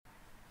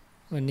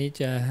วันนี้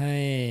จะให้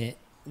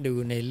ดู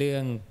ในเรื่อ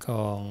งข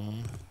อง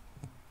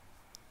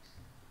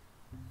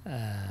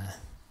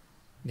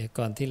เดี๋ยว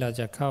ก่อนที่เรา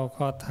จะเข้า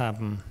ข้อธรรม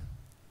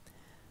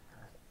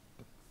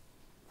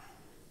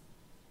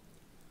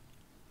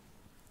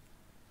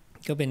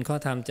ก็เป็นข้อ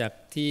ธรรมจาก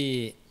ที่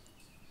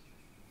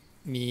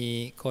มี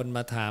คนม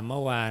าถามเมื่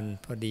อวาน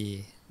พอดี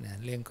นะ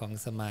เรื่องของ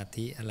สมา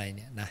ธิอะไรเ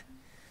นี่ยนะ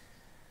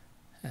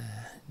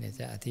เดี๋ยว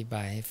จะอธิบ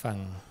ายให้ฟัง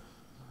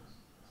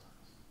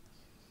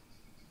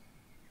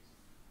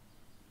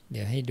เ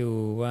ดี๋ยวให้ดู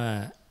ว่า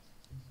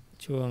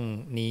ช่วง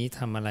นี้ท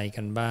ำอะไร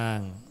กันบ้าง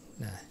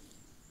นะ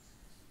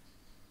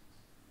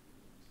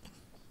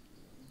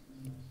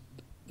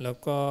แล้ว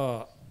ก็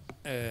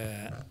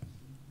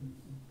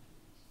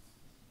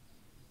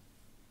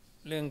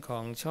เรื่องขอ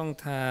งช่อง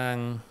ทาง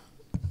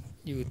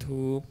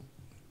YouTube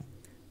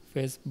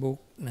Facebook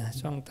นะ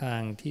ช่องทา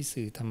งที่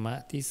สื่อธรรมะ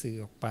ที่สื่อ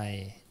ออกไป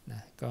น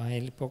ะก็ให้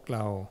พวกเร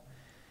า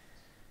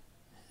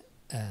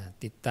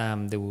ติดตาม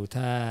ดู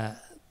ถ้า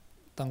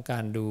ต้องกา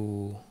รดู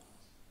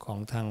ขอ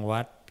งทาง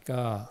วัด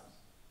ก็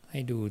ให้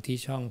ดูที่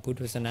ช่องพุทธ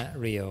วจนะ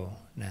เรียว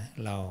นะ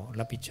เรา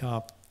รับผิดชอ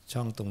บช่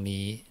องตรง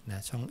นี้นะ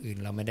ช่องอื่น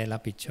เราไม่ได้รั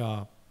บผิดชอ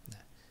บน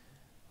ะ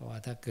เพราะว่า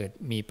ถ้าเกิด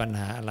มีปัญห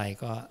าอะไร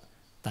ก็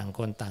ต่างค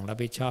นต่างรับ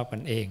ผิดชอบกั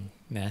นเอง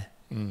นะ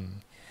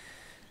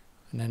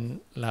นั้น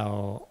เรา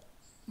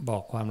บอ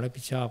กความรับ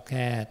ผิดชอบแ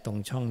ค่ตรง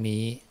ช่อง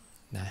นี้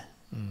นะ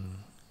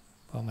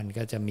เพราะมัน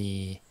ก็จะมี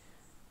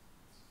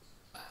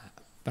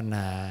ปัญห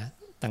า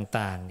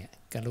ต่างๆเนี่ย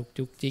กระลุก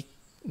จุกจิก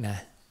นะ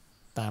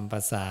ตามภ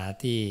าษา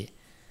ที่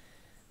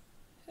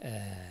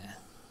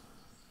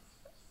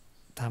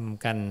ท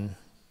ำกัน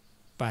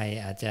ไป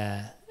อาจจะ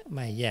ไ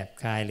ม่แยบ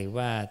คายหรือ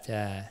ว่าจ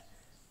ะ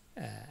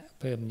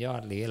เพิ่มยอ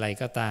ดหรืออะไร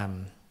ก็ตาม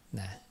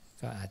นะ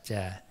ก็อาจจ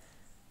ะ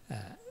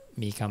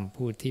มีคำ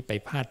พูดที่ไป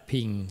พาด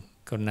พิง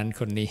คนนั้น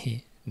คนนี้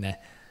นะ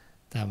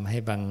ทำให้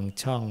บาง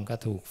ช่องก็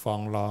ถูกฟ้อ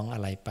งร้องอ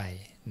ะไรไป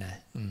นะ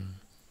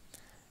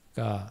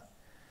ก็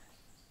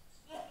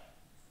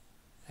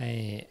ให้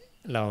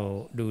เรา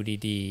ดู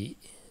ดี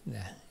ๆน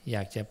ะอย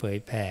ากจะเผย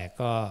แผ่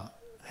ก็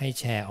ให้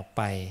แชร์ออกไ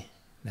ป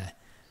นะ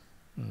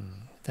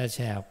ถ้าแช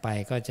ร์ออกไป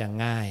ก็จะ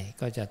ง่าย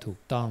ก็จะถูก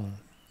ต้อง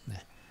น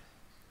ะ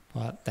เพร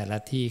าะแต่ละ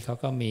ที่เขา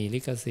ก็มีลิ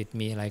ขสิทธิ์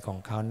มีอะไรของ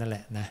เขานั่นแหล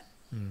ะนะ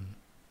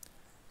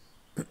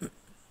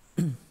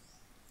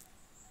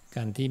ก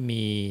ารที่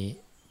มี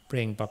เพล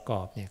งประก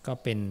อบเนี่ยก็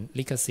เป็น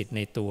ลิขสิทธิ์ใ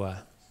นตัว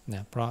น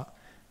ะเพราะ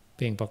เพ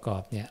ลงประกอ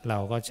บเนี่ยเรา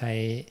ก็ใช้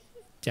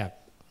จาก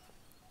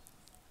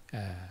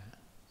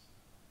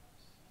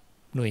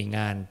หน่วยง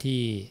าน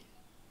ที่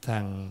ทา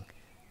ง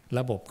ร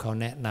ะบบเขา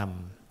แนะน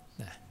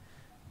ำนะ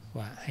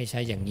ว่าให้ใช้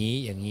อย่างนี้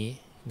อย่างนี้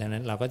ดังนั้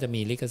นเราก็จะ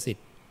มีลิขสิท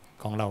ธิ์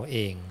ของเราเอ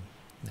ง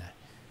นะ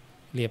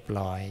เรียบ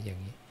ร้อยอย่า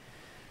งนี้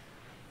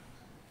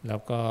แล้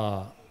วก็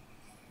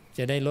จ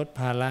ะได้ลด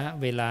ภาระ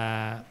เวลา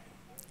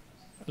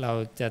เรา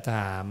จะถ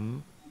าม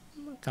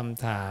ค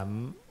ำถาม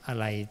อะ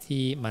ไร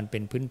ที่มันเป็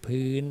น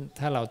พื้น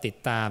ถ้าเราติด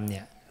ตามเ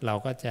นี่ยเรา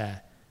ก็จะ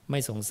ไม่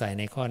สงสัย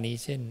ในข้อนี้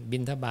เช่นบิ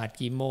ณฑบาต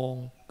กี่โมง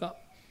ก็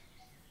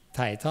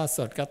ถ่ายทอดส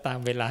ดก็ตาม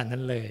เวลานั้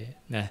นเลย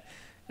นะ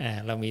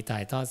เรามีถ่า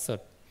ยทอดส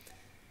ด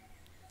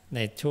ใน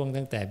ช่วง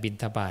ตั้งแต่บิณ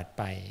ฑบาต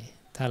ไป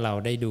ถ้าเรา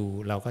ได้ดู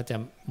เราก็จะ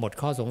หมด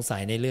ข้อสงสั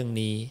ยในเรื่อง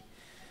นี้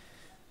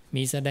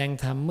มีแสดง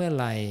ธรรมเมื่อ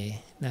ไหร่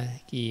นะ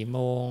กี่โม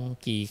ง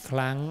กี่ค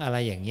รั้งอะไร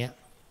อย่างเงี้ย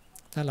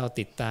ถ้าเรา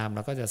ติดตามเร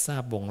าก็จะทรา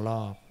บวงร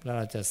อบแล้วเ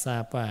ราจะทรา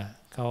บว่า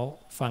เขา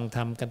ฟังธร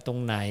รมกันตรง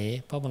ไหน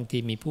เพราะบางที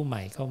มีผู้ให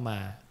ม่เข้ามา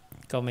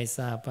ก็ไม่ท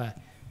ราบว่า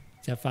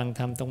จะฟังธ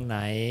รรมตรงไหน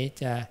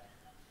จะ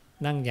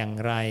นั่งอย่าง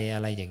ไรอ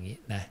ะไรอย่างนี้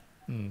นะ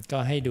ก็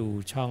ให้ดู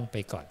ช่องไป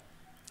ก่อน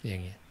อย่า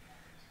งเงี้ย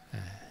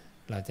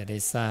เราจะได้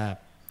ทราบ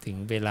ถึง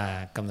เวลา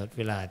กำหนดเ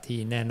วลาที่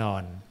แน่นอ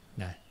น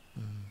นะ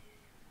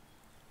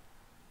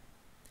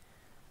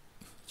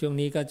ช่วง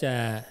นี้ก็จะ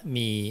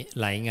มี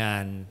หลายงา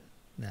น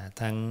นะ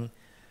ทั้ง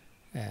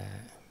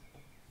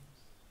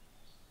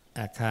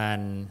อาคาร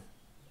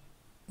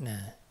นะ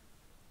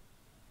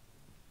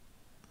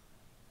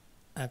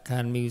อาคา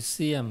รมิวเ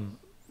ซียม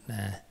น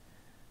ะ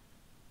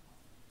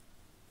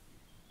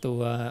ตั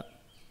ว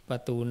ปร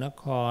ะตูน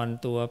คร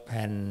ตัวแ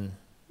ผ่น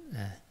น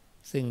ะ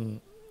ซึ่ง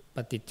ป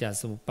ฏิจจ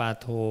สมุปบาท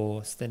โท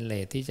สเตนเล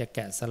สที่จะแก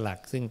ะสลัก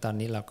ซึ่งตอน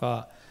นี้เราก็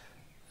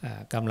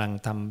กำลัง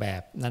ทำแบ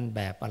บนั่นแ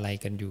บบอะไร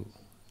กันอยู่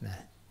นะ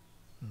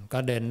ก็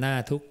เดินหน้า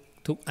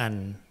ทุกอัน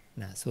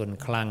นะส่วน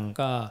คลัง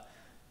ก็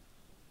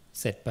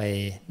เสร็จไป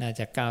น่า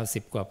จะ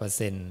90%กว่า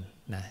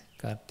นะ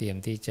ก็เตรียม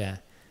ที่จะ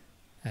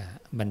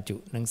บรรจุ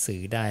หนังสื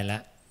อได้แล้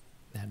ว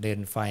นะเดิน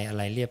ไฟอะไ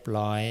รเรียบ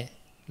ร้อย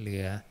เหลื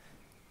อ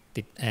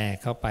ติดแอร์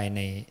เข้าไปใ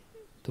น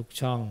ทุก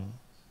ช่อง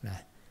นะ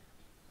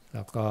แ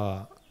ล้วก็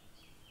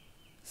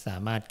สา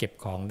มารถเก็บ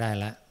ของได้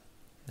แล้ว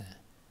นะ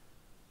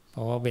เพร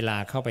าะว่าเวลา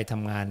เข้าไปท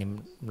ำงานนี่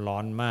ร้อ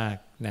นมาก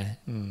นะ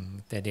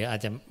แต่เดี๋ยวอา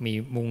จจะมี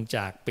มุงจ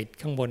ากปิด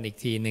ข้างบนอีก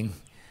ทีหนึ่ง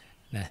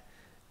นะ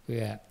เพื่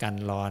อกัน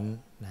ร้อน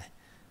นะ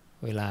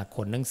เวลาข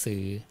นหนังสื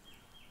อ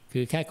คื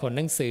อแค่ขนห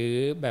นังสือ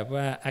แบบ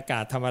ว่าอากา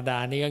ศธรรมดา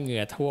นี่ก็เหงื่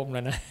อท่วมแ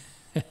ล้วนะ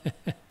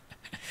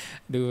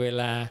ดูเว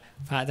ลา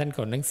พระท่านข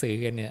นหนังสือ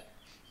กันเนี่ย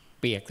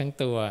เปียกทั้ง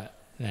ตัว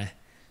นะ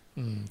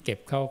เก็บ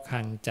เข้าคลั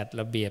งจัด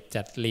ระเบียบ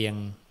จัดเรียง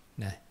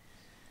นะ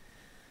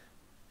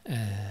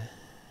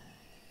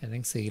หนั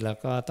งสือเรา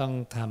ก็ต้อง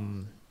ท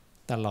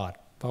ำตลอด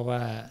เพราะว่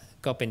า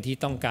ก็เป็นที่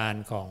ต้องการ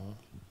ของ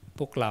พ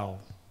วกเรา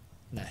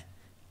นะ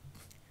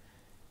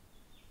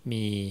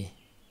มี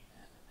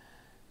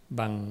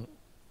บาง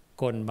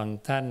คนบาง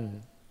ท่าน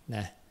น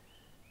ะ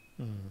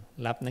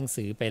รับหนัง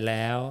สือไปแ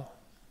ล้ว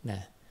นะ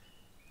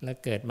แล้ว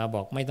เกิดมาบ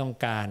อกไม่ต้อง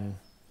การ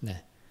นะ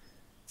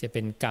จะเ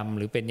ป็นกรรมห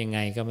รือเป็นยังไง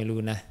ก็ไม่รู้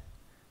นะ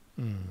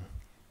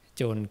โ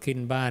จรขึ้น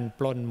บ้านป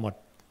ล้นหมด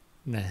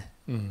นะ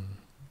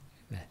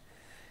นะ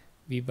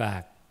วิบา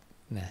ก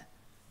นะ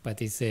ป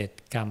ฏิเสธ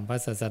กรรมพระ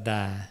ศาสด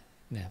า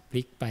นะพ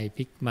ลิกไปพ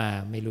ลิกมา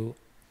ไม่รู้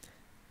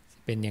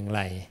เป็นอย่างไ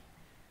ร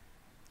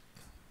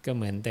ก็เ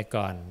หมือนแต่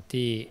ก่อน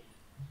ที่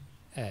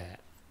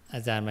อ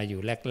าจารย์มาอ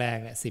ยู่แรก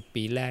ๆ10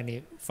 ปีแรกนี่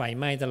ไฟไ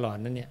หม้ตลอด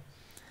นั่นเนี่ย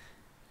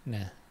น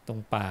ะตรง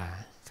ป่า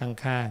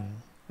ข้าง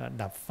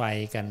ๆดับไฟ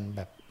กันแ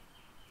บบ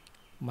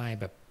ไหม้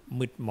แบบ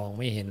มืดมอง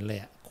ไม่เห็นเลย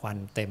ควัน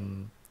เต็ม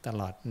ต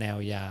ลอดแนว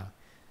ยาว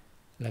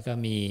แล้วก็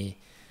มี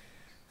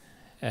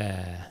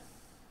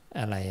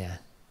อะไร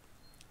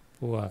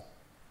พวก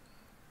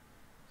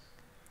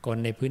คน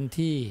ในพื้น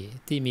ที่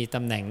ที่มีต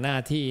ำแหน่งหน้า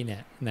ที่เนี่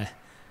ยนะ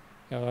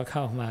ก็เ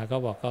ข้ามาก็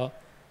บอกเขา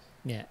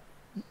เนี่ย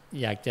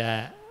อยากจะ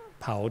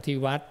เผาที่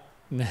วัด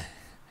นะ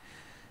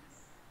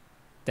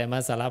แต่มา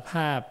สารภ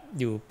าพ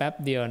อยู่แป๊บ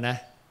เดียวนะ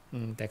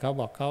แต่เขา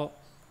บอกเขา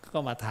ก็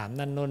มาถาม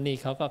นั่นโน่นนี่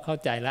เขาก็เข้า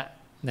ใจละ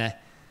นะ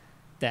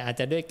แต่อาจ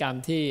จะด้วยกรรม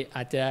ที่อ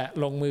าจจะ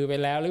ลงมือไป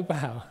แล้วหรือเป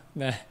ล่า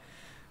นะ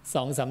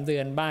2-3 เดื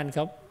อนบ้านเข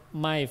า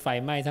ไหม้ไฟ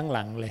ไหม้ทั้งห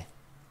ลังเลย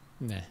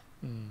นะ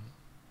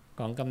ข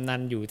องกำนั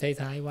นอยู่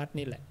ท้ายๆวัด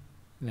นี่แหละ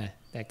นะ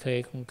แต่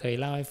เคย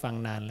เล่าให้ฟัง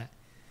นานแล้ว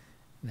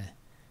นะ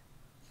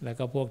แล้ว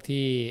ก็พวก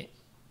ที่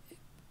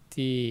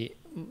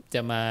จ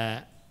ะมา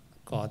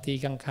ขอที่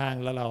ข้าง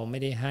ๆแล้วเราไม่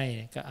ได้ให้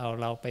ก็เอา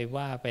เราไป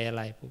ว่าไปอะไ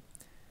รปุ๊บ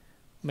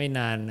ไม่น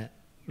านนะ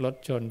รถ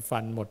ชนฟั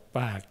นหมดป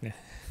ากนะ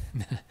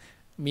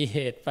มีเห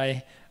ตุไป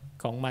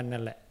ของมัน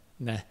นั่นแหละ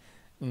นะ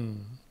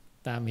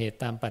ตามเหตุ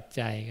ตามปัจ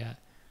จัยก็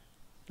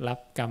รับ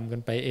กรรมกั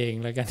นไปเอง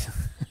แล้วกัน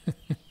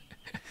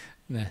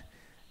นะ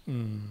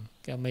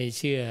ก็ไม่เ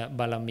ชื่อบ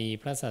ารมี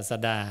พระศาส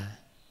ดา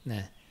น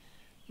ะ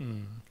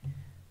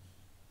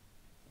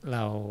เ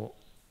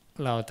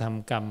ราท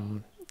ำกรรม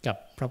กับ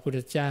พระพุทธ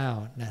เจ้า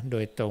นะโด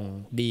ยตรง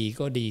ดี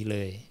ก็ดีเล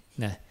ย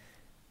นะ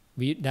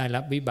ได้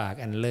รับวิบาก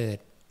อันเลิศ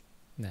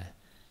นะ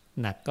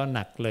หนักก็ห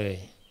นักเลย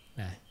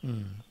นะ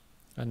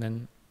เพราะนั้น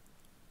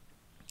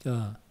ก็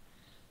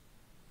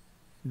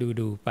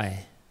ดูไป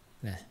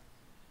นะ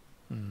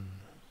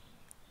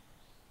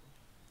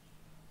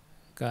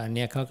ก็อันเ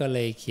นี้ยเขาก็เล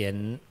ยเขียน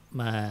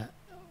มา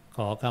ข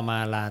อขมา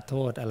ลาโท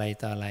ษอะไร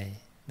ต่ออะไร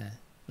นะ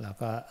เรา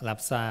ก็รับ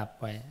ทราบ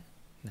ไว้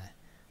นะ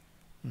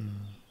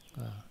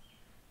ก็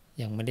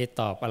ยังไม่ได้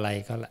ตอบอะไร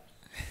เขาละ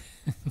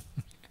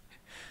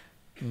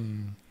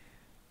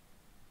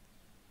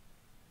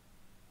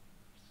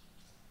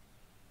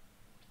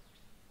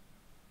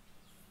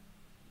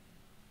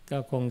ก็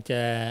คงจ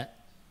ะ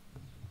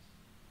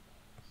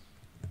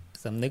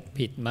สำนึก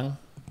ผิดมั้ง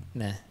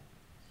นะ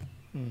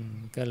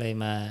ก็เลย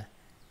มา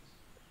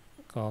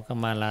ขอข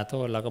มาลาโท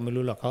ษเราก็ไม่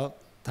รู้หรอกเขา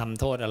ทำ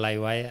โทษอะไร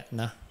ไว้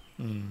นะ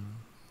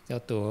เจ้า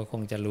ตัวก็ค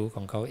งจะรู้ข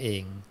องเขาเอ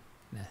ง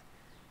นะ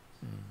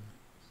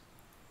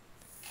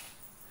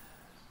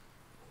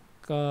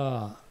ก็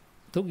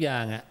ทุกอย่า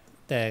ง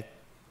แต่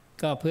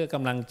ก็เพื่อก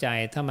ำลังใจ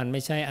ถ้ามันไ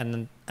ม่ใช่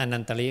อนั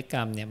นตริยกร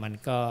รมเนี่ยมัน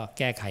ก็แ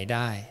ก้ไขไ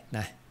ด้น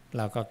ะเ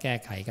ราก็แก้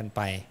ไขกันไ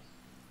ป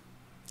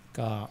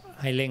ก็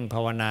ให้เร่งภา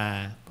วนา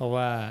เพราะ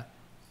ว่า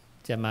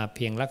จะมาเ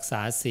พียงรักษ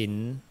าศีล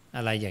อ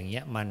ะไรอย่างเงี้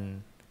ยมัน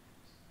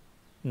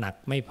หนัก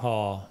ไม่พอ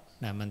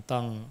นะมันต้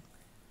อง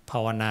ภา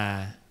วนา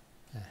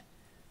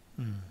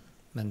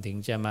มันถึง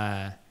จะมา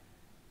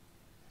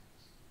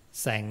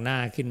แสงหน้า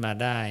ขึ้นมา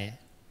ไ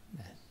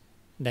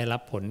ด้รั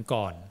บผล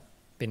ก่อน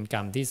เป็นกร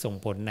รมที่ส่ง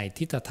ผลใน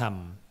ทิฏฐธรรม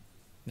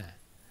นะ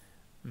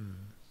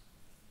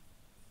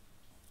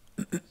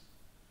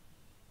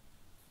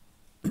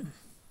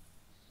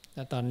แ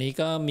ล้วตอนนี้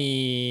ก็มี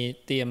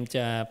เตรียมจ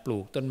ะปลู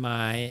กต้นไ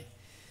ม้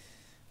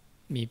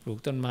มีปลูก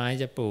ต้นไม้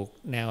จะปลูก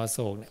แนวอโศ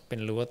กเป็น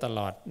รั้วตล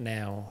อดแน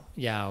ว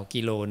ยาว1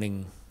 กิโลน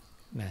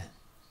ะ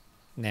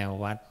แนว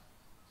วัด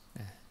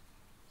นะ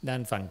ด้า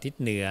นฝั่งทิศ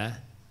เหนือ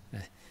น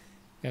ะ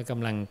ก็ก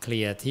ำลังเคลี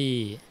ยร์ที่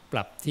ป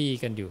รับที่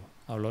กันอยู่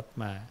เอารถ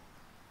มา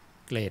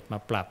เกรดมา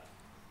ปรับ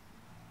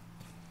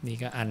นี่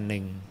ก็อันห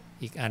นึ่ง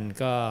อีกอัน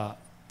ก็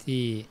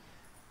ที่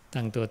ท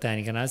างตัวแทน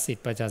คณะศิษ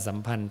ย์ประชาสัม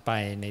พันธ์ไป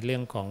ในเรื่อ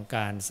งของก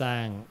ารสร้า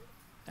ง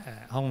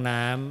ห้อง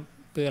น้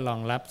ำเพื่อรอ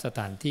งรับสถ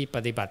านที่ป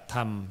ฏิบัติธร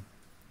รม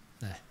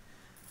นะ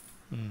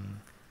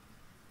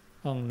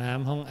ห้องน้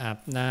ำห้องอาบ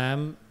น้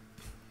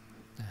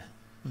ำนะ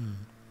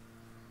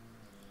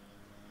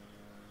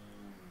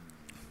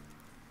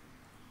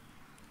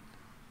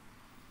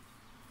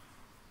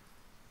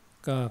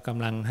ก็ก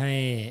ำลังให้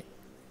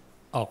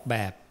ออกแบ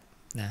บ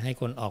นะให้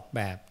คนออกแ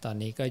บบตอน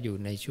นี้ก็อยู่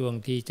ในช่วง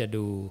ที่จะ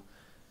ดู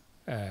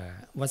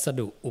วัส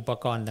ดุอุป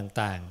กรณ์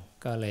ต่าง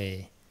ๆก็เลย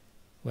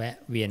แวะ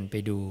เวียนไป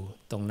ดู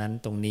ตรงนั้น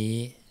ตรงนี้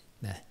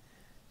นะ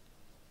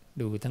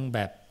ดูทั้งแบ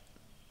บ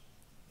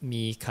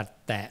มีขัด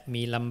แตะ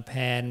มีลำแพ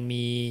น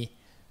มี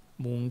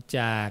มุงจ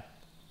าก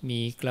มี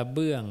กระเ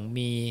บื้อง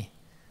มี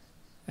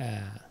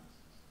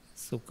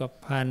สุข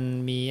ภัณฑ์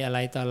มีอะไร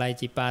ต่ออะไร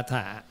จิปาถ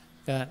ะ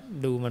ก็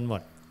ดูมันหม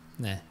ด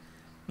นะ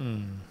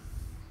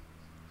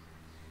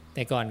แ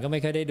ต่ก่อนก็ไม่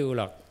เคยได้ดูห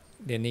รอก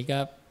เดี๋ยวนี้ก็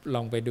ล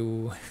องไปดู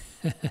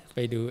ไป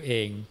ดูเอ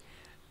ง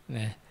น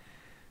ะ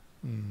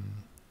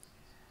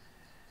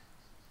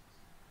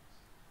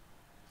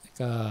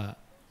ก็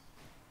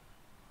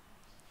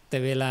แต่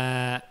เ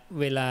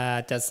วลา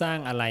จะสร้าง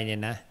อะไรเนี่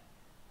ยนะ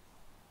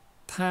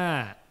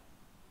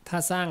ถ้า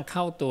สร้างเ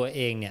ข้าตัวเ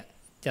องเนี่ย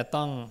จะ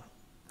ต้อง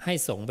ให้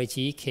สงฆ์ไป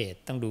ชี้เขต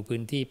ต้องดูพื้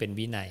นที่เป็น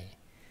วินัย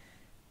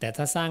แต่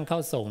ถ้าสร้างเข้า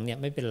สงฆ์เนี่ย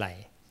ไม่เป็นไร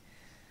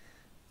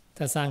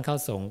ถ้าสร้างเข้า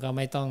สงฆ์ก็ไ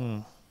ม่ต้อง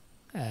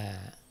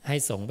ให้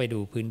สงฆ์ไปดู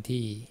พื้น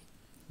ที่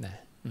นะ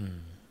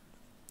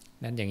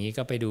นั้นอย่างนี้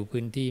ก็ไปดู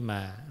พื้นที่ม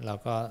าเรา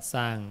ก็ส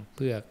ร้างเ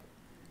พื่อ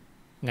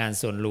งาน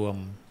ส่วนรวม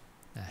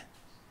นะ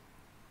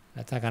แ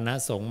ล้วถ้าคณะ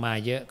สงฆ์มา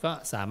เยอะก็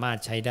สามารถ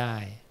ใช้ได้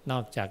นอ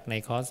กจากใน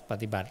คอร์สป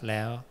ฏิบัติแ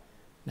ล้ว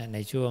นะใน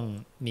ช่วง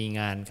มี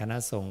งานคณะ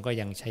สงฆ์ก็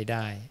ยังใช้ไ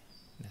ด้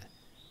นะ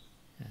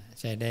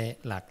ใช้ได้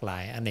หลากหลา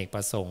ยอเนกป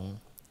ระสงค์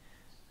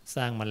ส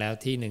ร้างมาแล้ว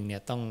ที่หนึ่งเนี่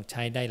ยต้องใ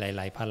ช้ได้ห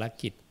ลายๆภาร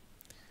กิจ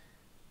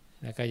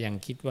แล้วก็ยัง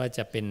คิดว่าจ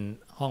ะเป็น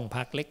ห้อง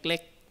พักเล็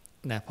ก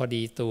ๆนะพอ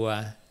ดีตัว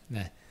น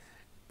ะ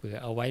เผื่อ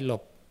เอาไว้หล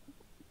บ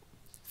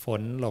ฝ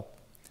นหลบ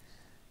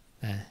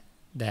นะ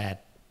แดด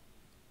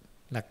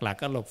หลัก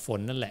ๆ ก็หลบฝน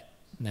นั่นแหละ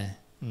นะ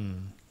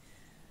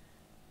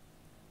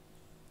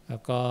แล้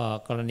วก็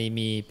กรณี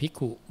มีภิก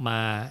ขุมา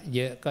เย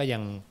อะก็ยั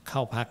งเข้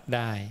าพักไ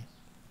ด้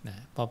นะ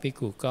พอภิก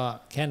ขุก็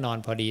แค่นอน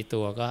พอดี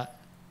ตัวก็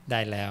ได้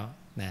แล้ว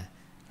นะ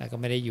แล้วก็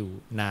ไม่ได้อยู่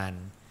นาน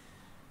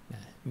น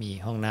ะมี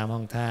ห้องน้ำห้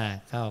องท่า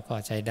เข้าก็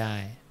ใช้ได้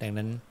ดัง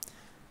นั้น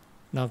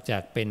นอกจา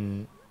กเป็น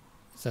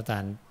สถา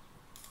น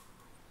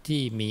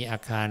ที่มีอา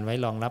คารไว้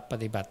รองรับป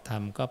ฏิบัติธรร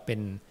มก็เป็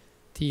น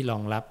ที่รอ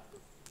งรับ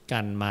ก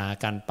ารมา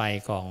การไป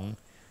ของ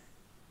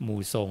ห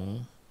มู่สงฆ์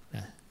น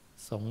ะ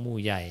สงฆ์หมู่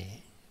ใหญ่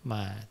ม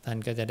าท่าน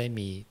ก็จะได้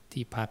มี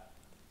ที่พัก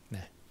น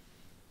ะ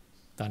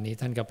ตอนนี้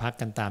ท่านก็พัก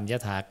กันตามย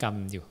ถากรรม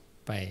อยู่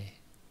ไป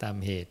ตาม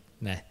เหตุ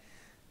นะ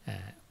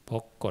พ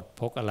กกฎ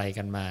พกอะไร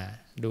กันมา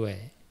ด้วย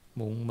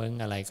มุ้งเม้ง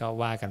อะไรก็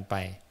ว่ากันไป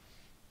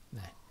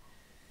นะ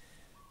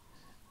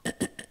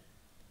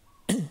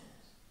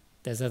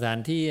แต่สถาน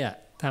ที่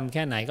ทำแ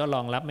ค่ไหนก็ร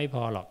องรับไม่พ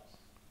อหรอก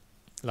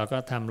เราก็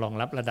ทำรอง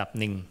รับระดับ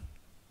หนึ่ง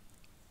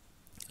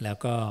แล้ว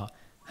ก็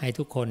ให้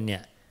ทุกคนเนี่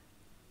ย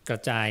กระ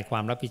จายควา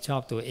มรับผิดชอ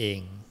บตัวเอง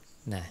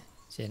นะ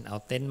เช่นเอา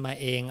เต็นท์มา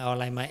เองเอาอะ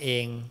ไรมาเอ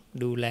ง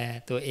ดูแล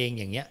ตัวเอง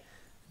อย่างเงี้ย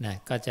นะ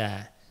ก็จะ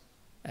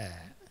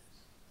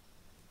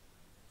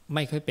ไ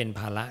ม่ค่อยเป็น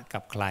ภาระกั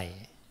บใคร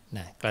น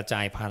ะกระจ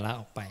ายภาระ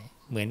ออกไป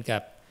เหมือนกั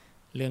บ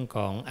เรื่องข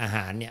องอาห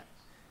ารเนี่ย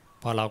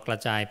พอเรากระ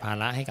จายภา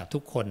ระให้กับทุ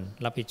กคน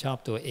รับผิดชอบ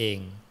ตัวเอง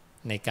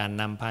ในการ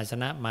นำภาช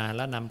นะมาแ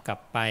ล้วนำกลับ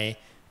ไป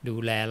ดู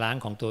แลล้าง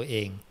ของตัวเอ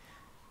ง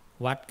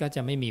วัดก็จ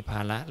ะไม่มีภ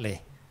าระเลย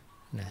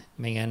นะ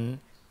ไม่งั้น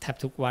แทบ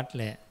ทุกวัด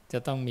เลยจะ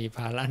ต้องมีภ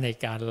าระใน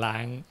การล้า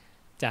ง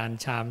จาน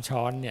ชาม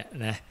ช้อนเนี่ย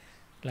นะ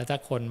แล้วถ้า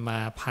คนมา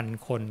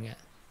1,000 คนเนี่ย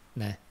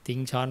นะทิ้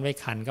งช้อนไว้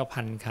คันก็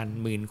1,000 คัน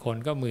10,000 คน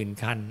ก็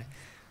10,000 คัน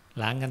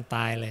ล้างกันต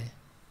ายเลย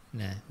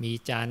นะมี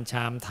จานช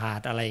ามถา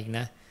ดอะไรอีกน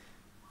ะ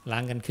ล้า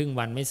งกันครึ่ง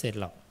วันไม่เสร็จ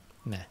หรอก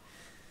นะ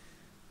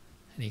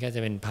นี่ก็จะ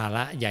เป็นภาร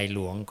ะใหญ่หล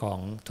วงของ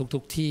ทุ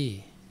กที่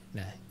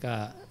นะก็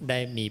ได้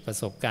มีประ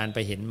สบการณ์ไป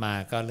เห็นมา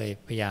ก็เลย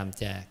พยายาม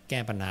จะแก้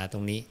ปัญหาตร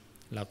งนี้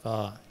แล้วก็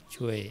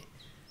ช่วย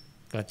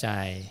กระจา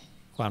ย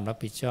ความรับ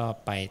ผิดชอบ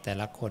ไปแต่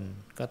ละคน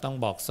ก็ต้อง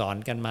บอกสอน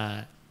กันมา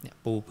เนี่ย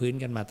ปูพื้น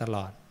กันมาตล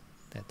อด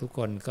แต่ทุกค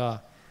นก็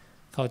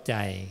เข้าใจ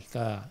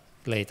ก็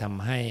เลยท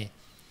ำให้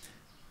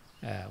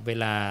เว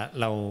ลา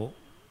เรา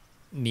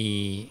มี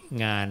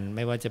งานไ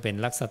ม่ว่าจะเป็น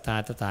ลักษณะ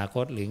ตถาค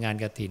ตหรืองาน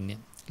กฐินเนี่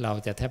ยเรา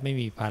จะแทบไม่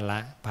มีภา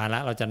ระ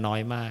เราจะน้อ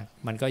ยมาก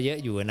มันก็เยอะ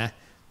อยู่นะ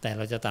แต่เ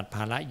ราจะตัดภ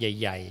าระใ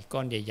หญ่ๆก้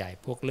อนใหญ่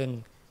ๆพวกเรื่อง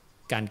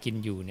การกิน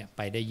อยู่เนี่ยไ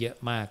ปได้เยอะ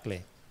มากเล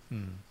ย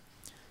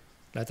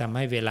แล้วทำใ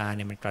ห้เวลาเ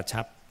นี่ยมันกระ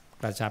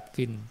ชับ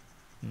ขึ้น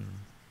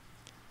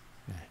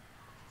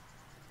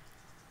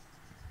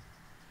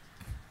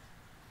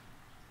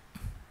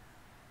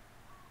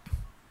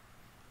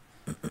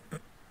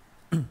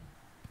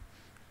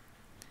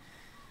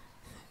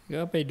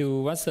ก็ไปดู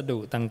วัสดุ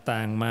ต่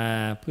างๆมา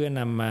เพื่อ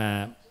นำมา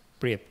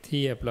เปรียบเ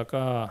ทียบแล้ว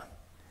ก็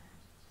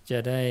จะ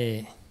ได้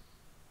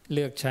เ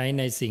ลือกใช้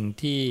ในสิ่ง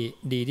ที่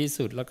ดีที่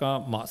สุดแล้วก็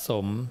เหมาะส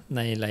มใ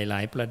นหลา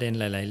ยๆประเด็น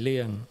หลายๆเ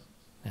รื่อง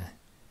นะ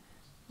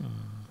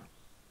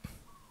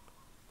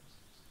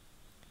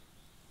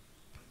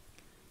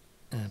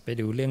ไป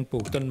ดูเรื่องปลู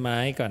กต้นไม้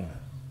ก่อน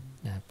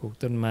นะปลูก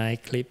ต้นไม้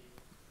คลิป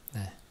น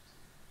ะ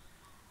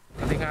ส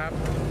วัสดีครับ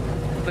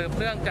สืบ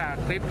เนื่องจาก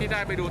คลิปที่ได้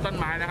ไปดูต้น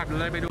ไม้นะครับ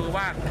เลยไปดู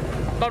ว่า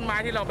ต้นไม้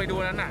ที่เราไปดู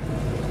นั้นน่ะ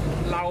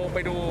เราไป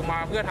ดูมา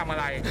เพื่อทำอะ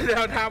ไรเ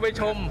ราทางไป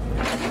ชม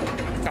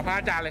กับพระ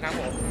อาจารย์เลยครับ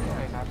ผมใ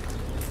ช่ครับ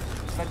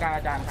พระอ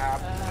าจารย์ครับ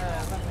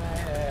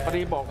พอ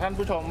ดีบอกท่าน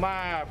ผู้ชมว่า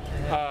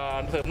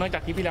สืบเนื่องจา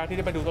กคลิปที่แล้วที่ไ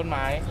ด้ไปดูต้นไ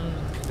ม้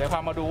เดี๋ยวพ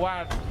ามาดูว่า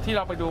ที่เ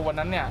ราไปดูวัน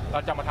นั้นเนี่ยเรา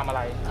จะมาทำอะไ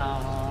ร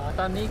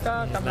ตอนนี้ก็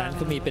กำลัง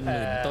ก็มีเป็นห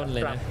มื่นต้นเล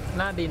ยนะห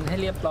น้าดินให้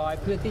เรียบร้อย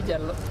เพื่อที่จะ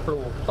ป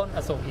ลูกต้นอ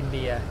โศกอินเ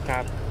ดียค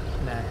รับ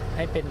นะใ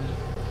ห้เป็น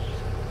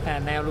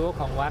แนวรั้ว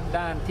ของวัด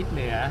ด้านทิศเห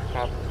นือค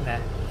รับนะ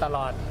ตล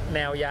อดแน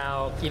วยาว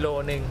กิโล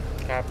หนึ่ง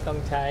ครับต้อง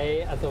ใช้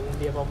อโศกอิน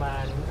เดียประมา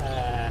ณ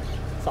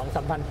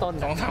2-3 พันต้น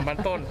2-3 พัน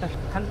ต้น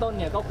ขั้นต้น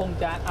เนี่ยก็คง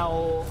จะเอา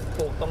ป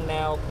ลูกตรงแน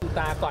วคู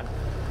ตาก่อน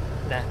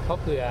นะเพราะ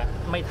เผื่อ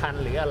ไม่ทัน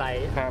หรืออะไร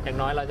อย่าง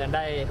น้อยเราจะไ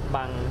ด้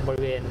บังบ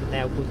ริเวณแน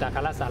วคูตาค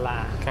าราศาลา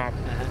ครับ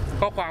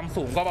ก็ความ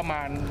สูงก็ประม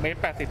าณ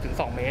1.80 ถึง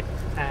 2 เมตร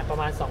ประ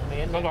มาณ2 เม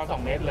ตรก็ประมาณ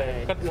2 เมตรเลย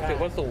ก็ถือ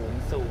ว่าสูง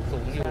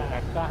อยู่ค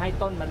รับก็ให้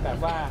ต้นมันแบบ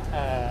ว่า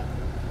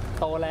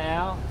โตแล้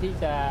วที่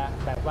จะ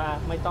แบบว่า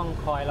ไม่ต้อง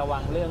คอยระวั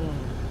งเรื่อ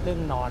ง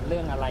หนอนเรื่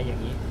องอะไรอย่า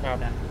งนี้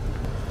นะ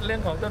เรื่อ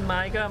งของต้นไม้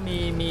ก็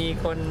มี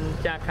คน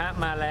จาคะ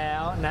มาแล้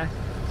วนะ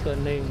ส่วน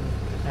หนึ่ง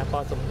นะพอ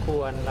สมค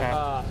วรแล้ว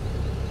ก็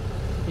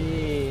ที่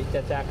จ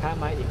ะจาคะ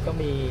มาอีกก็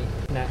มี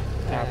นะ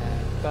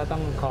ก็ต้อ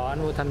งขออ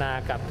นุโมทนา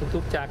กับทุ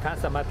กๆจาคะ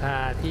สมทา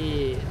ที่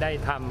ได้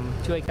ท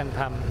ำช่วยกัน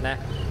ทำนะ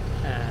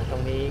ตร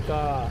งนี้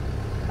ก็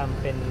ท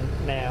ำเป็น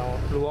แนว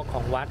รั้วข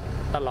องวัด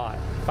ตลอด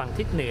ฝั่ง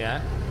ทิศเหนือ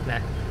น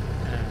ะ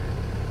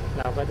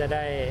เราก็จะไ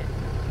ด้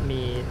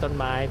มีต้น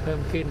ไม้เพิ่ม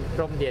ขึ้น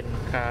ร่มเย็น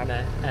น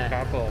ะค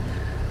รับผม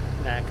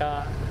นะก็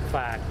ฝ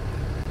าก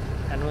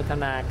อนุโมท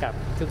นากับ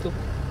ทุก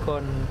ๆค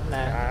นน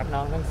ะน้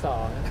องทั้งสอ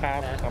งครั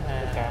บ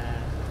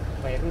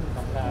วัยรุ่นข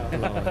องเรา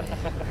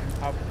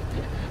ครับ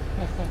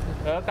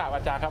แล้วกล่าวอ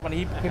าจารย์ครับวัน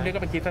นี้คลิปนี้ก็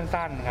เป็นคลิป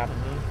สั้นๆครับ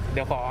เ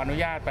ดี๋ยวขออนุ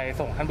ญาตไป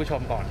ส่งท่านผู้ช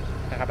มก่อน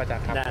นะครับอาจาร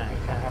ย์ครับได้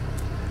ครับ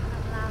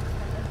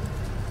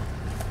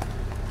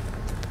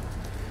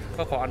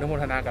ก็ขออนุโม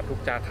ทนากับทุก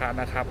จาคะ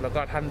นะครับแล้ว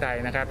ก็ท่านใด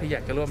นะครับที่อย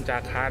ากจะร่วมจา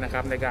คะนะค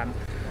รับในการ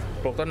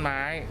ปลูกต้นไม้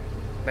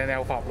ในแน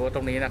วขอบรั้วต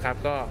รงนี้นะครับ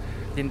ก็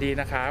ยินดี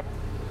นะครับ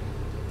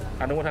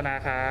อนุโมทนา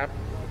ครับ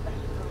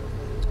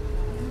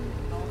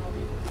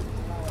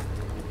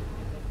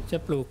จ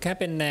ะปลูกแค่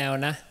เป็นแนว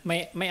นะ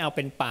ไม่เอาเ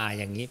ป็นป่า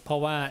อย่างนี้เพรา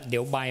ะว่าเดี๋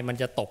ยวใบมัน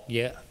จะตกเ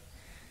ยอะ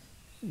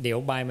เดี๋ยว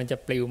ใบมันจะ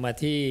ปลิวมา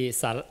ที่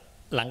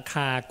หลังค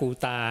ากู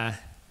ตา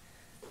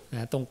น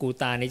ะตรงกู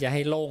ตานี้จะใ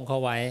ห้โล่งเข้า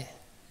ไว้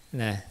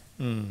นะ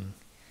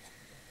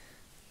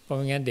เพราะ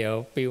งั้นเดี๋ยว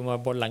ปลิวมา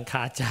บนหลังค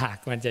าจาก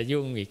มันจะ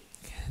ยุ่งอีก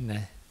น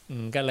ะ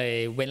ก็เลย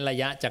เว้นระ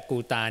ยะจากกู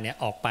ตาเนี่ย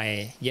ออกไป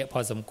เยอะพอ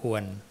สมคว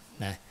ร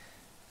นะ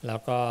แล้ว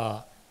ก็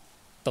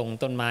ตรง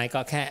ต้นไม้ก็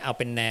แค่เอา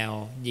เป็นแนว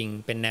ยิง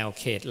เป็นแนว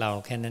เขตเรา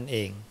แค่นั้นเอ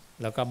ง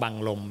แล้วก็บัง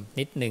ลม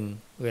นิดนึง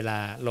เวลา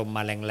ลมม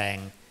าแรง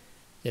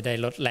ๆจะได้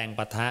ลดแรงป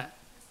ะทะ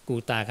กู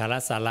ตาคารา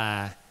ศาลา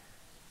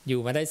อยู่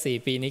มาได้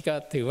4 ปีนี้ก็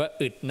ถือว่า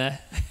อึดนะ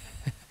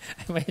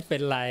ไม่เป็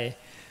นไร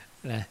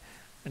นะ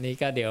อันนี้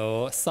ก็เดี๋ยว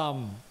ซ่อม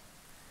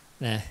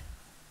นะ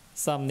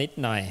ซ่อมนิด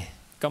หน่อย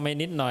ก็ไม่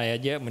นิดหน่อย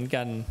เยอะเหมือน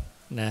กัน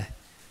นะ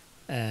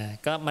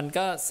ก็มัน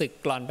ก็สึก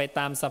กร่อนไปต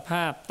ามสภ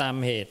าพตาม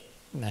เหตุ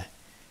นะ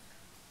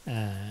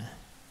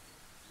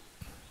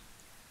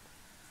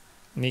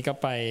นี่ก็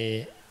ไป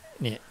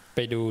เนี่ยไ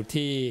ปดู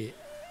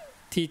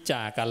ที่จ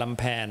ากกับลำ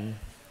แพน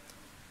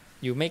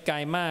อยู่ไม่ไกล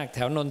มากแถ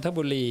วนนท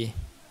บุรี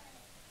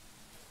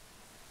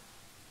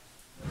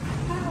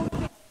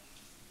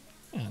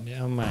เดี๋ยว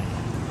เอาใหม่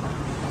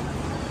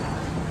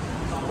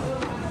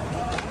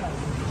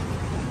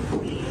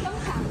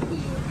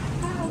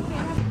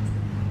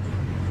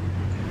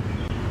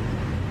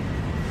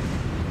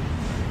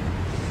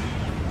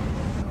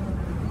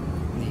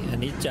นี่อัน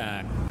นี้จา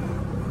ก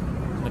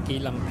เมื่อกี้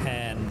ลำแพ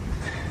น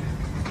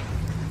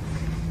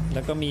แ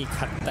ล้วก็มี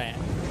ขัดแตะ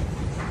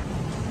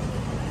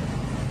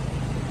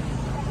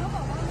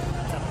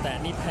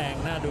นี่แพง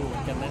น่าดูเหมื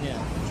อนกันนะเนี่ย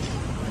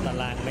ตา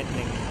รางเม็ดห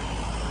นึ่ง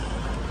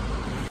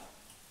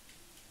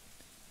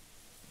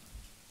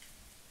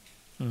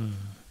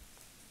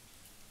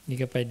นี่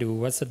ก็ไปดู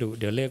วัสดุ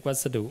เดี๋ยวเลือกวั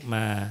สดุม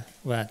า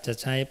ว่าจะ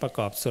ใช้ประก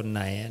อบส่วนไห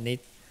นอันนี้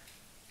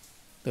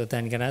ตัวแท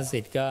นคณะศิ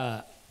ษย์ก็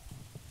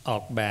ออ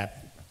กแบบ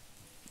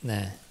น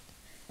ะ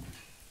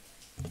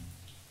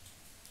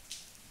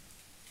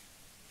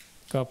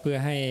ก็เพื่อ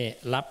ให้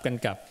รับกัน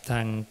กับทา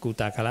งกู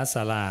ตาคาราศ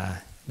าลา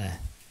นะ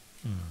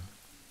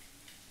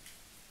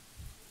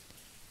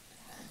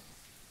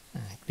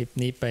คลิป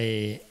นี้ไป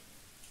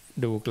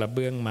ดูกระเ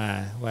บื้องมา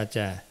ว่าจ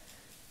ะ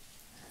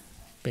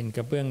เป็นก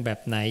ระเบื้องแบบ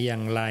ไหนอย่า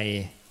งไร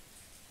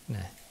น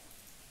ะ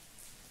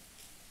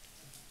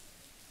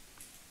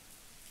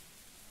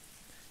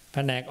แผ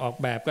นกออก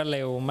แบบก็เ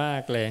ร็วมา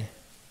กเลย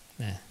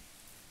นะ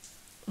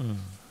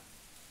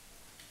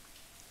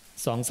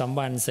2-3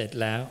 วันเสร็จ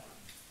แล้ว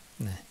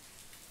นะ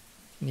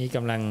นี่ก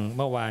ำลังเ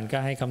มื่อวานก็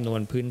ให้คำนว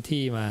ณพื้น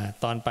ที่มา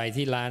ตอนไป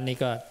ที่ร้านนี่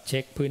ก็เช็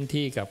คพื้น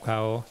ที่กับเข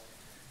า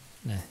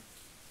นะ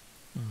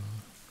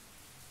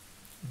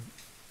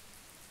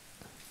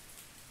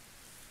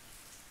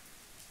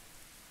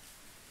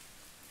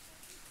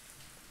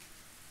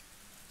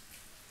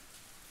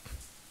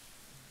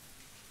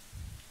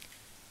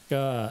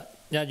ก็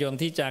ญาติโยม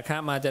ที่จาคะ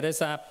มาจะได้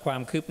ทราบควา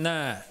มคืบหน้า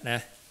นะ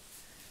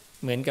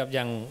เหมือนกับอ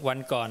ย่างวัน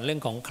ก่อนเรื่อ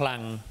งของคลั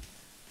ง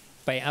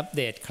ไปอัปเ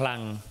ดตคลั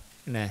ง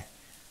นะ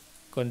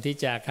คนที่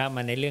จาคะม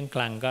าในเรื่องค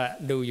ลังก็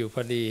ดูอยู่พ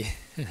อดี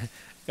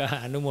ก็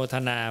อนุโมท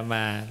นาม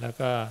าแล้ว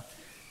ก็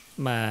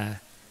มา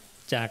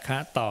จาคะ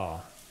ต่อ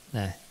น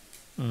ะ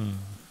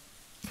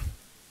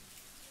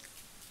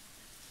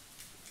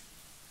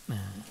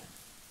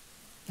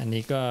อัน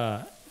นี้ก็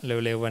เ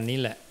ร็วๆวันนี้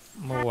แหละ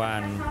เมื่อวา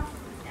น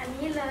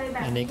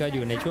อันนี้ก็อ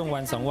ยู่ในช่วงวั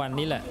น2 วัน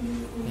นี้แหละ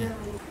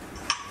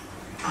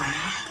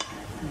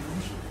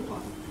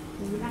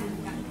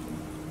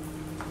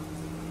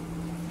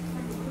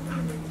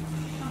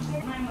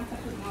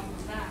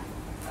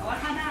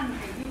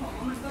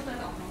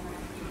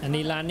อัน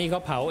นี้ร้านนี้เข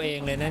าเผาเอง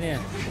เลยนะเนี่ย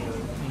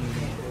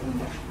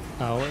เ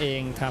ผาเอ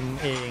งท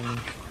ำเอง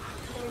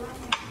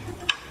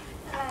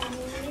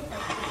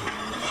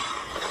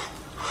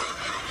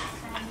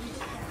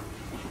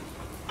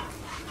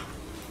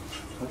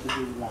เขาจะ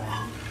ดูลาย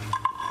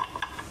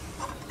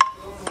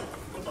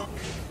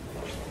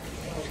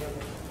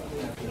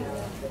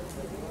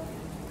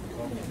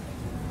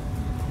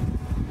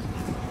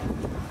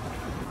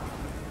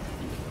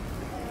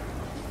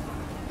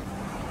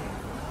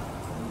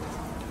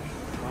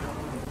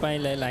ไป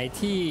หลาย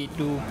ๆที่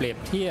ดูเปรียบ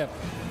เทียบ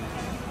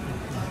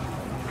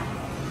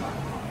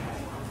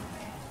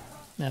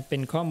นะเป็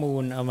นข้อมู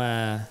ลเอามา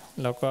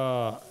แล้วก็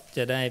จ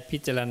ะได้พิ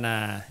จารณา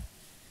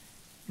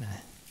นะ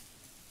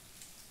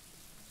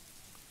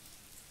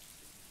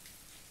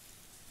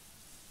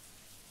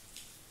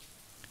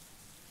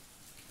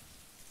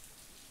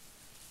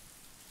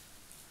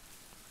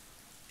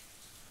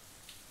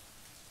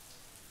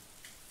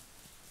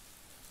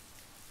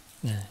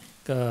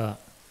ก็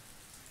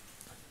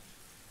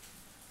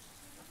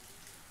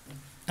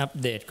อัป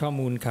เดตข้อ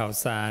มูลข่าว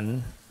สาร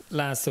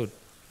ล่าสุด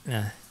น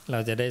ะเรา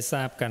จะได้ทร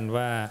าบกัน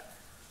ว่า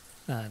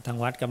ทาง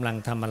วัดกำลัง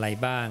ทำอะไร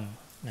บ้าง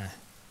นะ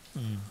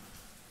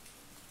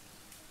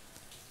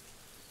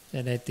จะ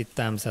ได้ติด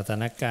ตามสถา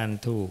นการณ์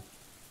ถูก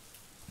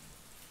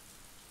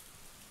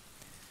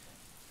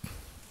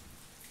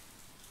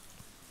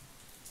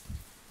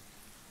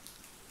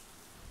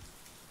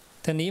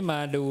ทีนี้มา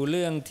ดูเ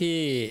รื่องที่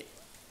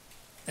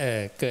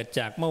เกิด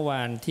จากเมื่อว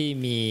านที่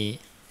มี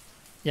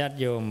ญาติ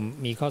โยม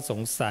มีข้อส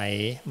งสัย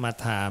มา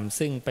ถาม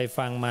ซึ่งไป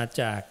ฟังมา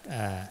จาก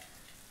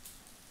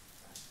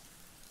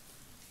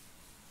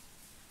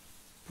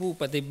ผู้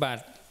ปฏิบั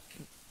ติ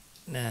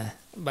นะ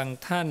บาง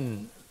ท่าน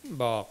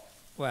บอก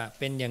ว่า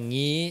เป็นอย่าง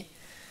นี้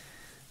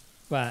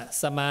ว่า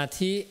สมา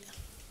ธิ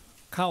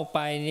เข้าไป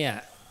เนี่ย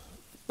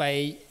ไป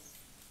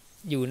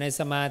อยู่ใน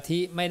สมาธิ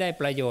ไม่ได้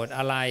ประโยชน์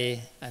อะไร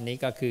อันนี้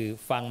ก็คือ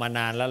ฟังมาน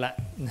านแล้วล่ะ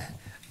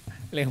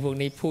เรื่องพวก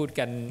นี้พูด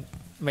กัน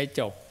ไม่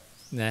จบ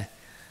นะ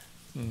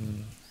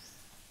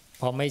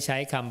พอไม่ใช้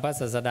คำพระ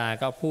ศาสดา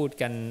ก็พูด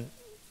กัน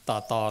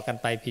ต่อกัน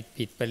ไป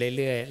ผิดไป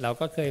เรื่อยๆเรา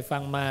ก็เคยฟั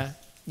งมา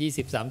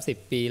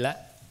 20-30 ปีแล้ว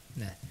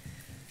นะ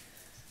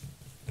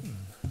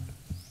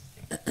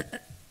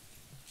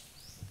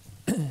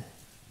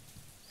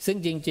ซึ่ง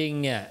จริง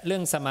ๆเนี่ยเรื่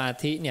องสมา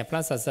ธิเนี่ยพร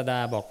ะศาสดา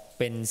บอก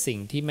เป็นสิ่ง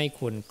ที่ไม่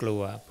ควรกลั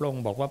วพระอง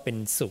ค์บอกว่าเป็น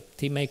สุข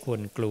ที่ไม่คว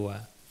รกลัว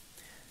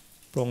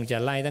พระองค์จะ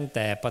ไล่ตั้งแ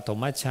ต่ปฐ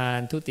มฌาน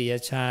ทุติย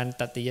ฌาน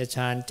ตติยฌ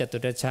านจตุ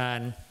ตฌา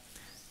น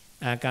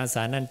อาการส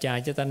านัญจา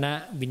ยตนะ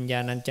วิญญา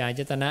ณัญจา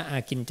ยตนะอา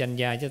กิญจัญ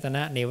ญายตน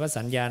ะเนว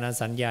สัญญาณ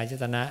สัญญาย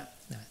ตนะ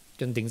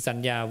จนถึงสัญ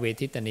ญาเว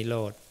ทิตนิโร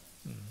ธ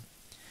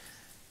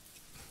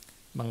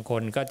บางค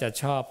นก็จะ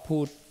ชอบพู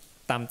ด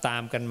ตา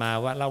มกันมา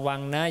ว่าระวั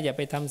งนะอย่าไ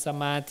ปทำส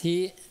มาธิ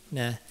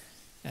นะ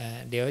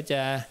เดี๋ยวจ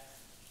ะ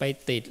ไป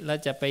ติดแล้ว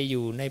จะไปอ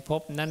ยู่ในภ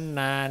พนั้น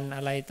นานอ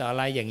ะไรต่ออะ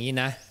ไรอย่างนี้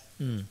นะ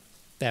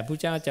แต่พระ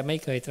เจ้าจะไม่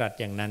เคยตรัส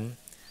อย่างนั้น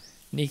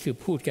นี่คือ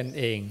พูดกัน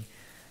เอง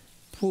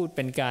พูดเ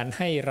ป็นการใ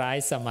ห้ร้าย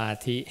สมา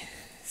ธิ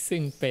ซึ่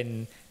งเป็น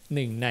ห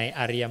นึ่งในอ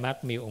ริยมรรค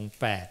มีองค์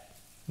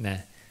8นะ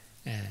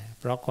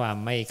เพราะความ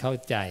ไม่เข้า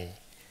ใจ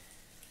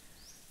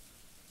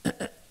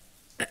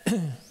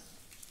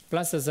พร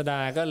ะศาสดา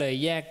ก็เลย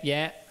แยกแย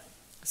ะ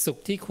สุข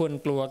ที่ควร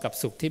กลัวกับ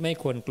สุขที่ไม่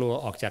ควรกลัว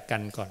ออกจากกั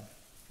นก่อน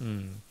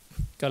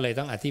ก็เลย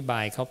ต้องอธิบา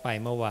ยเข้าไป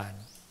เมื่อวาน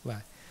ว่า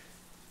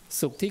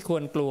สุขที่คว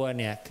รกลัว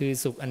เนี่ยคือ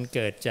สุขอันเ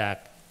กิดจาก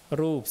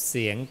รูปเ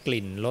สียงก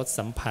ลิ่นรส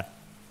สัมผัส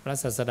พระ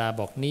ศาสดา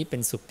บอกนี้เป็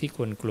นสุขที่ค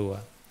วรกลัว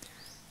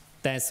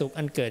แต่สุข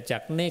อันเกิดจา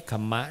กเนกขั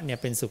มมะเนี่ย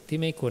เป็นสุขที่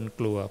ไม่ควร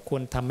กลัวคว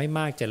รทำให้ม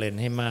ากเจริญ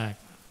ให้มาก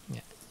เ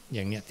นี่ยอ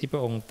ย่างเนี้ยที่พร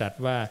ะองค์ตรัส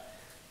ว่า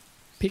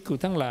ภิกขุ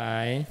ทั้งหลา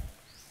ย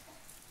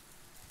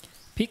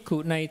ภิกขุ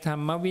ในธร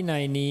รมวินั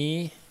ยนี้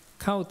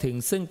เข้าถึง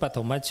ซึ่งปฐ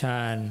มฌ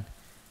าน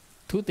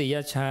ทุติย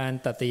ฌาน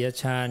ตติย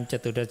ฌานจ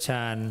ตุตฌ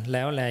านแ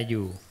ล้วแลอ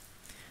ยู่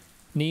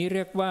นี้เ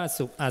รียกว่า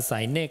สุขอาศั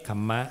ยเนกขั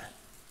มมะ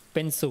เ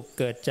ป็นสุข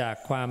เกิดจาก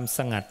ความส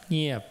งัดเ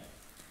งียบ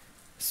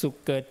สุข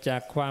เกิดจา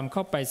กความเข้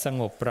าไปส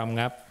งบระ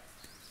งับ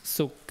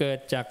สุขเกิด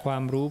จากควา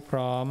มรู้พ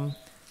ร้อม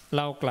เ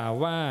รากล่าว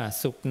ว่า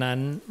สุขนั้น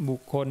บุ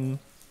คคล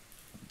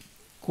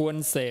ควร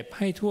เสพใ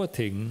ห้ทั่ว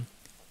ถึง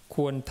ค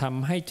วรท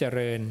ำให้เจ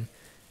ริญ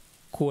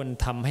ควร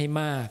ทำให้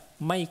มาก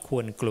ไม่ค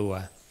วรกลัว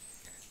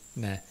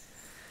นะ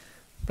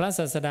พระศ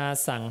าสดา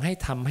สั่งให้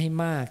ทำให้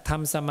มากท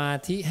ำสมา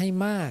ธิให้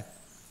มาก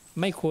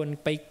ไม่ควร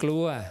ไปกลั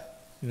ว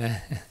นะ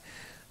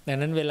ดัง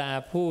นั้นเวลา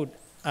พูด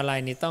อะไร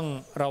นี่ต้อง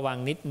ระวัง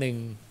นิดหนึ่ง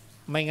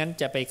ไม่งั้น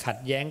จะไปขัด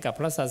แย้งกับ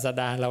พระศาส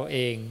ดาเราเอ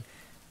ง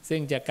ซึ่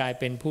งจะกลาย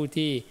เป็นผู้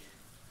ที่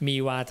มี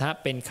วาทะ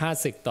เป็นข้า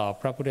ศึกต่อ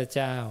พระพุทธเ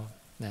จ้า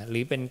นะหรื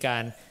อเป็นกา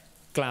ร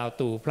กล่าว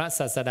ตู่พระ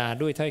ศาสดา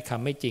ด้วยถ้อยค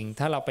ำไม่จริง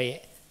ถ้าเราไป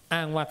อ้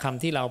างว่าค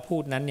ำที่เราพู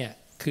ดนั้นเนี่ย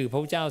คือพร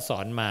ะเจ้าสอ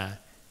นมา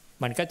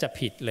มันก็จะ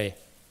ผิดเลย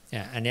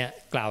อันเนี้ย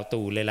กล่าว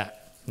ตู่เลยล่ะ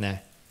นะ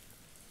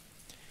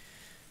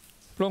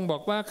พระองค์บอ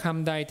กว่าค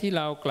ำใดที่เ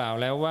รากล่าว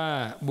แล้วว่า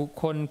บุค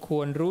คลค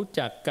วรรู้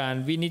จักการ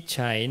วินิจ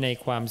ฉัยใน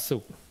ความสุ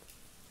ข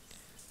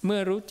เมื่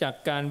อรู้จัก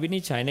การวินิ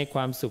จฉัยในคว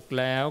ามสุข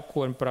แล้วค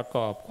วรประก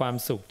อบความ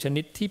สุขช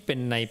นิดที่เป็น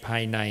ในภา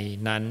ยใน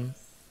นั้น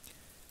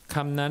ค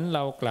ำนั้นเร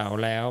ากล่าว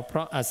แล้วเพร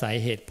าะอาศัย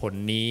เหตุผล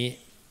นี้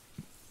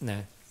น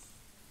ะ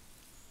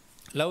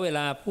แล้วเวล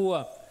าพว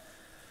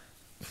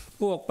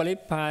กปริ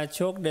พาช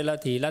กเดรัจ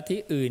ฉีลัทธิ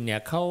อื่นเนี่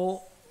ยเขา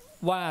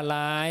ว่า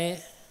ร้าย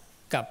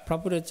กับพระ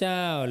พุทธเจ้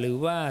าหรือ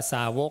ว่าส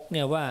าวกเ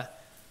นี่ยว่า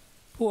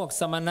พวก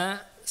สมณะ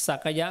สั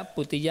กยะ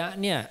ปุติยะ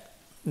เนี่ย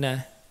นะ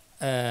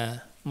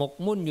หมก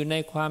มุ่นอยู่ใน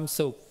ความ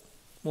สุข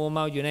มัวเม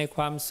าอยู่ในค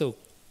วามสุข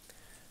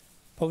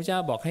พระพุทธเจ้า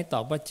บอกให้ต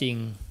อบว่าจริง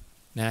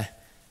นะ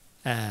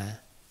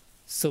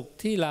สุข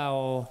ที่เรา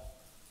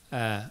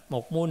หม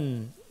กมุ่น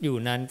อยู่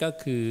นั้นก็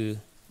คือ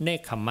เนค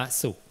ขมมะ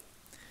สุข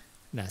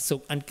นะสุ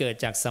ขอันเกิด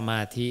จากสม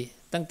าธิ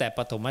ตั้งแต่ป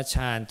ฐมฌ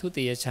านทุ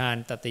ติยฌาน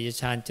ตติย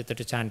ฌานจตุ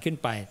ตฌานขึ้น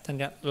ไปท่าน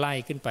ก็ไล่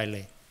ขึ้นไปเล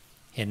ย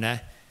เห็นนะ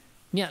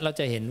เนี่ยเรา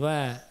จะเห็นว่า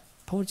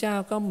พระพุทธเจ้า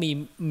ก็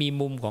มี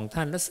มุมของท่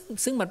านแล้ว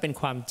ซึ่งมันเป็น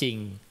ความจริง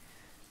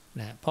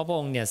นะเพราะพระ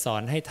องค์เนี่ยสอ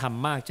นให้ท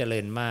ำมากเจริ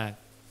ญมาก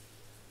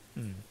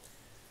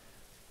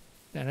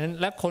ดังนั้น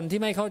และคนที่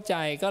ไม่เข้าใจ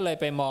ก็เลย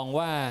ไปมอง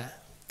ว่า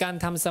การ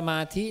ทำสมา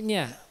ธิเ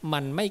นี่ยมั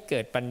นไม่เกิ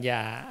ดปัญญ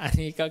าอัน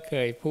นี้ก็เค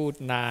ยพูด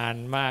นาน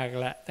มาก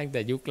แล้วตั้งแต่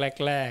ยุค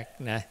แรก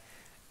ๆนะ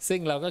ซึ่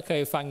งเราก็เค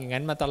ยฟังอย่าง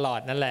นั้นมาตลอด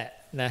นั่นแหละ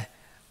นะ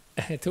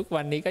ทุก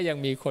วันนี้ก็ยัง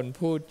มีคน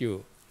พูดอยู่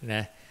น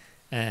ะ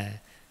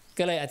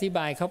ก็เลยอธิบ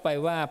ายเข้าไป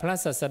ว่าพระ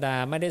ศาสดา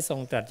ไม่ได้ทรง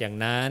ตรัสอย่าง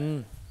นั้น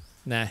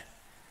นะ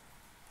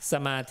ส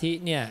มาธิ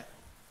เนี่ย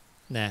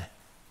นะ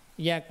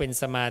แยกเป็น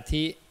สมา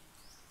ธิ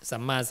สั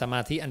มมาสม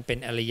าธิอันเป็น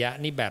อริยะ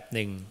นี่แบบห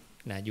นึ่ง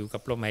นะอยู่กั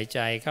บลมหายใจ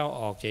เข้า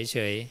ออกเฉ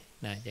ย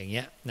ๆนะอย่างเ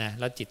งี้ยนะ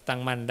แล้วจิตตั้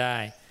งมั่นได้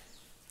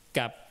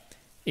กับ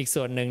อีก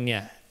ส่วนหนึ่งเนี่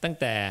ยตั้ง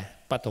แต่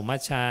ปฐม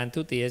ฌาน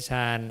ทุติยฌ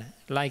าน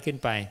ไล่ขึ้น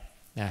ไป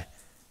นะ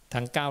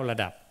ทั้ง9ระ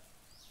ดับ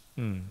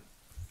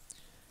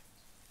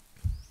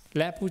แ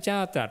ละพระเจ้า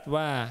ตรัส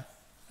ว่า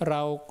เร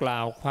ากล่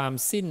าวความ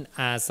สิ้น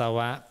อาสว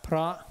ะเพร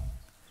าะ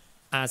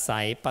อา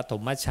ศัยปฐ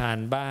มฌาน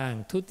บ้าง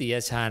ทุติย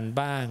ฌาน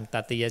บ้างต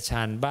ติยฌ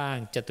านบ้าง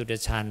จตุต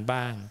ฌาน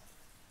บ้าง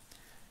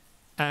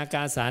อาก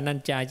าสานัญ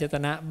จายต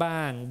นะบ้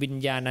างวิญ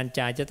ญาณัญจ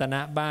ายตนะ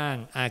บ้าง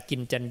อากิ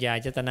นจัญญา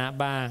ยตนะ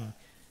บ้าง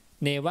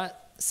เนว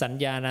สัญ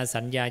ญาณ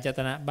สัญญายต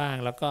นะบ้าง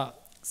แล้วก็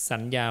สั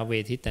ญญาเว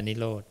ทิตนิ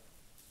โรธ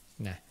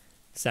นะ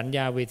สัญญ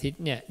าเวทิต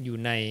เนี่ยอยู่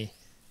ใน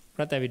พ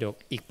ระไตรปิฎก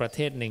อีกประเท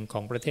ศหนึ่งขอ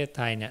งประเทศไ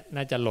ทยเนี่ย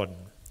น่าจะหล่น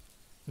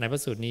ในพร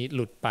ะสูตรนี้ห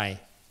ลุดไป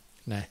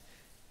นะ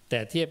แต่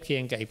เทียบเคีย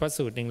งกับอีกพระ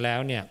สูตรหนึ่งแล้ว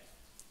เนี่ย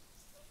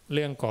เ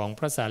รื่องของ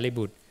พระสารี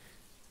บุตร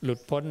หลุด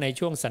พ้นใน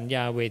ช่วงสัญญ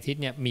าเวทิต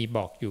เนี่ยมีบ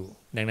อกอยู่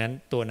ดังนั้น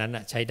ตัวนั้น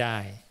ใช้ได้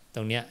ต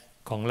รงเนี้ย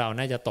ของเรา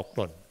น่าจะตกห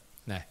ล่น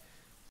นะ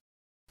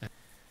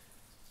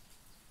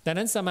ดัง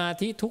นั้นสมา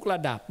ธิทุกระ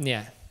ดับเนี่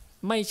ย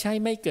ไม่ใช่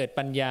ไม่เกิด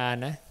ปัญญา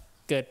นะ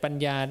เกิดปัญ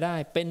ญาได้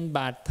เป็นบ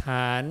าดฐ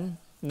าน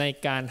ใน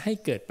การให้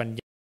เกิดปัญญ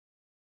า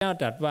เจ้า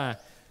ตรัสว่า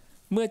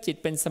เมื่อจิต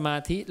เป็นสมา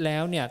ธิแล้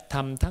วเนี่ยธร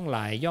รมทั้งหล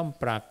ายย่อม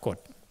ปรากฏ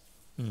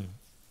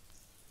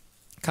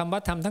คำว่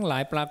าธรรมทั้งหลา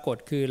ยปรากฏ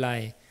คืออะไร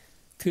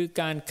คือ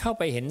การเข้า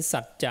ไปเห็น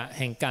สัจจะแ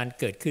ห่งการ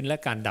เกิดขึ้นและ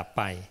การดับไ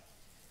ป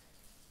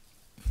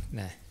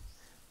นะ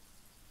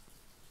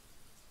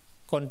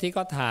คนที่เข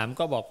าถาม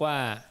ก็บอกว่า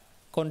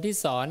คนที่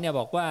สอนเนี่ย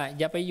บอกว่า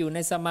อย่าไปอยู่ใน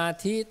สมา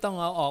ธิต้อง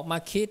เอาออกมา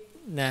คิด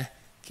นะ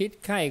คิด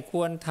ใคร่ค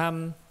วรท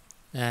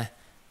ำนะ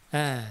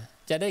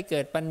จะได้เกิ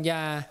ดปัญญ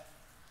า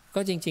ก็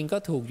จริงๆก็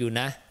ถูกอยู่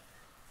นะ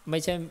ไม่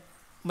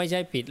ใช่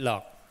ผิดหรอ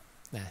ก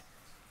นะ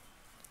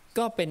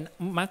ก็เป็น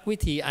มรรควิ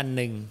ธีอันห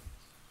นึ่ง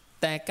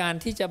แต่การ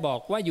ที่จะบอก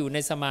ว่าอยู่ใน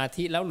สมา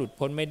ธิแล้วหลุด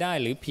พ้นไม่ได้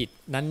หรือผิด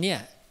นั้นเนี่ย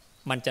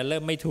มันจะเริ่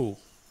มไม่ถูก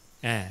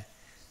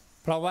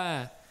เพราะว่า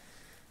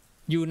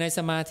อยู่ในส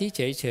มาธิเ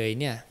ฉยๆ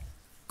เนี่ย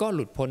ก็ห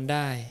ลุดพ้นไ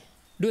ด้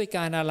ด้วยก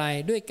ารอะไร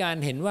ด้วยการ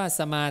เห็นว่า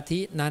สมาธิ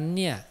นั้น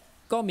เนี่ย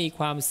ก็มีค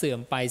วามเสื่อม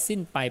ไปสิ้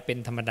นไปเป็น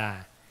ธรรมดา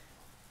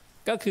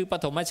ก็คือป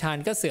ฐมฌาน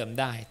ก็เสื่อม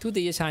ได้ทุ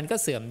ติยฌานก็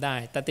เสื่อมได้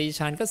ตติย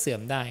ฌานก็เสื่อ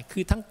มได้คื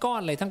อทั้งก้อ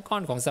นเลยทั้งก้อ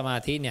นของสมา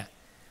ธิเนี่ย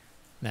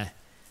นะ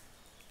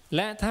แ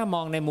ละถ้าม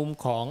องในมุม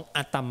ของ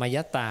อัตตมย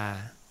ตา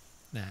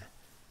นะ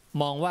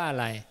มองว่าอะ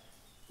ไร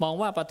มอง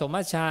ว่าปฐม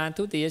ฌาน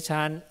ทุติยฌ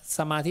านส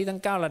มาธิทั้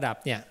ง9ระดับ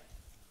เนี่ย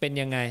เป็น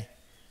ยังไง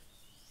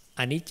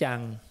อนิจจัง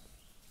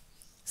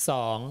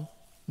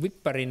2วิ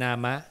ปริณา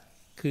มะ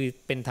คือ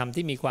เป็นธรรม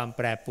ที่มีความแ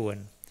ปรปรวน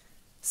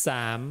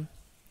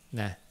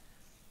3นะ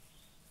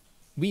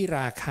วิร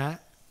าคะ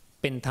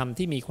เป็นธรรม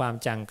ที่มีความ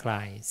จางคล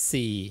าย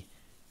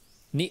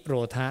4นิโร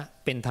ธะ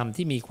เป็นธรรม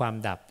ที่มีความ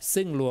ดับ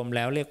ซึ่งรวมแ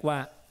ล้วเรียกว่า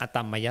อัตต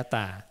มยต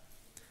า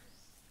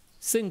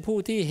ซึ่งผู้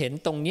ที่เห็น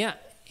ตรงเนี้ย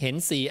เห็น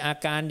4อา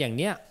การอย่าง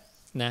เนี้ย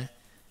นะ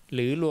ห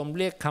รือรวม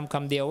เรียกค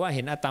ำเดียวว่าเ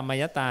ห็นอัตตม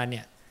ยตาเ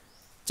นี่ย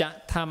จะ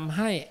ทำใ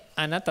ห้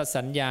อนัตต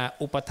สัญญา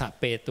อุปถ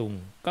เปตุง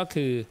ก็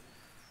คือ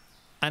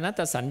อนัต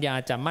ตสัญญา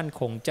จะมั่น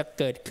คงจะ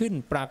เกิดขึ้น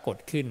ปรากฏ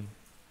ขึ้น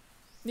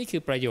นี่คื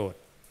อประโยชน์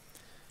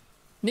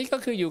นี่ก็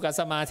คืออยู่กับ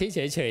สมาธิเ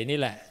ฉยๆนี่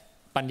แหละ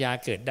ปัญญา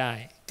เกิดไ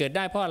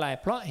ด้เพราะอะไร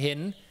เพราะเห็น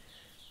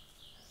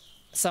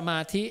สมา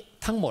ธิ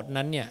ทั้งหมด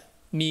นั้นเนี่ย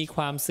มีค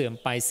วามเสื่อม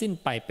ไปสิ้น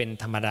ไปเป็น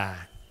ธรรมดา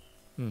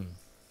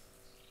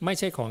ไม่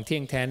ใช่ของเที่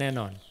ยงแท้แน่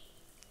นอน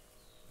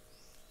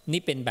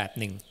นี่เป็นแบบ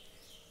หนึ่ง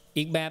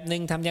อีกแบบหนึ่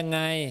งทำยังไง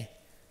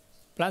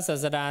พระศา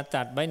สดาต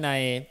รัสไว้ใน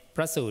พ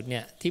ระสูตรเ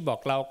นี่ยที่บอก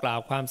เรากล่าว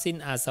ความสิ้น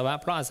อาสวะ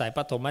เพราะอาศัยป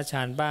ฐมฌ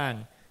านบ้าง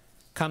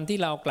คำที่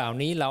เรากล่าว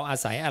นี้เราอา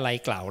ศัยอะไร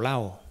กล่าวเล่า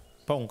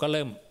พระองค์ก็เ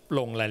ริ่มล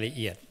งรายละ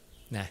เอียด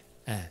นะ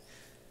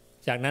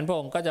จากนั้นพระ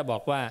องค์ก็จะบอ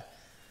กว่า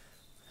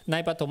ใน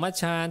ปฐม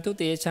ฌานทุ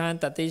ติยฌาน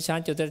ตติยฌาน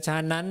จตุตฌา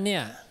นนั้นเนี่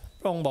ย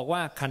พระองค์บอกว่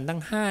าขันธ์ทั้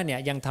ง5เนี่ย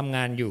ยังทำง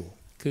านอยู่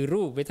คือ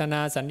รูปเวทนา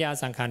สัญญา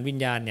สังขารวิญ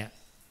ญาณเนี่ย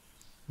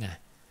นะ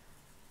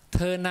เธ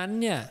อนั้น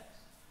เนี่ย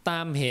ต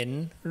ามเห็น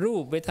รู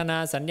ปเวทนา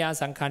สัญญา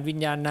สังขารวิญ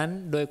ญาณนั้น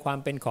โดยความ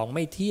เป็นของไ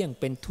ม่เที่ยง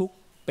เป็นทุกข์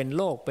เป็นโ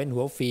ลกเป็น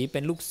หัวฝีเป็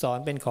นลูกศร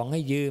เป็นของใ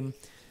ห้ยืม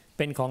เ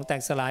ป็นของแต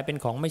กสลายเป็น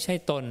ของไม่ใช่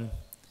ตน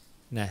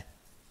นะ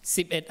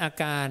11อา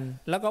การ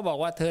แล้วก็บอก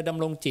ว่าเธอด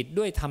ำรงจิต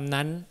ด้วยธรรม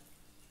นั้น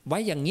ไว้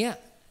อย่างเงี้ย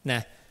น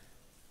ะ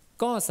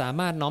ก็สา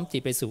มารถน้อมจิ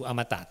ตไปสู่อม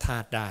ตะธา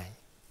ตุได้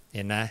เ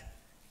ห็นนะ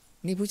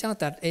นี่พระเจ้า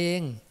ตรัสเอ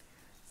ง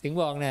ถึง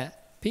บอกเนี่ย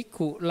ภิก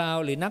ขุลาว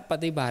หรือนักป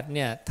ฏิบัติเ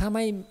นี่ยถ้าไ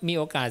ม่มี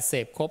โอกาสเส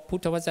พครบพุท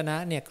ธวจนะ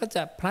เนี่ยก็จ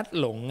ะพลัด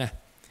หลงอ่ะ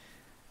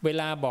เว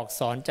ลาบอก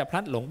สอนจะพลั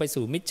ดหลงไป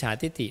สู่มิจฉา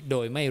ทิฏฐิโด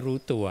ยไม่รู้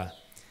ตัว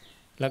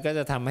แล้วก็จ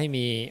ะทำให้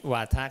มีว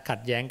าทะขัด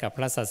แย้งกับพ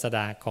ระศาสด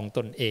าของต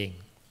นเอง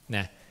น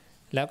ะ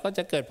แล้วก็จ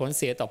ะเกิดผลเ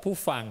สียต่อผู้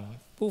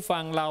ฟั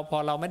งเราพอ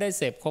เราไม่ได้เ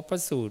สพครบพร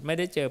ะสูตรไม่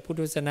ได้เจอพุทธ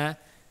วจนะ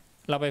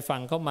เราไปฟั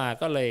งเข้ามา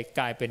ก็เลย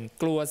กลายเป็น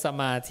กลัวส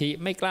มาธิ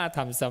ไม่กล้าท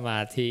ำสมา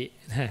ธิ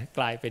ก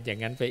ลายเป็นอย่าง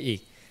นั้นไปอีก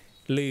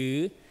หรือ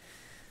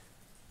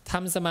ท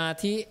ำสมา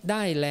ธิไ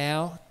ด้แล้ว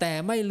แต่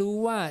ไม่รู้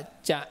ว่า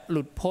จะห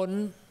ลุดพ้น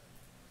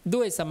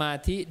ด้วยสมา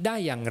ธิได้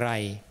อย่างไร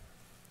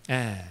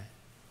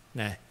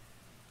นะ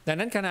ดัง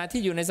นั้นขณะ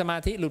ที่อยู่ในสมา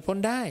ธิหลุดพ้น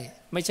ได้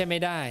ไม่ใช่ไม่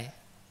ได้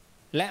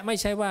และไม่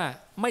ใช่ว่า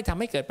ไม่ทำ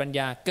ให้เกิดปัญญ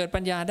าเกิด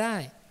ปัญญาได้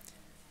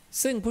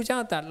ซึ่งพระเจ้า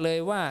ตรัสเลย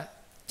ว่า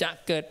จะ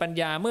เกิดปัญ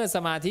ญาเมื่อส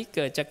มาธิเ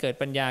กิดจะเกิด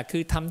ปัญญาคื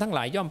อธรรมทั้งหล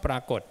ายย่อมปร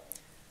ากฏ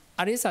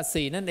อริยสัจ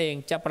สี่นั่นเอง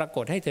จะปราก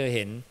ฏให้เธอเ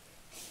ห็น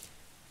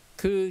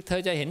คือเธ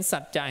อจะเห็นสั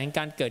จจะแห่งก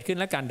ารเกิดขึ้น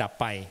และการดับ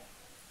ไป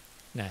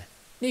นะ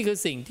นี่คือ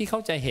สิ่งที่เขา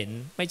จะเห็น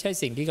ไม่ใช่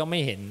สิ่งที่เขาไม่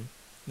เห็น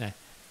นะ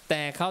แ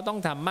ต่เขาต้อง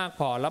ทำมาก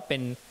พอแล้วเป็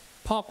น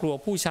พ่อครัว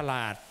ผู้ฉล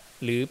าด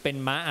หรือเป็น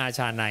ม้าอาช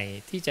าไน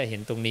ที่จะเห็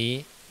นตรงนี้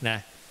นะ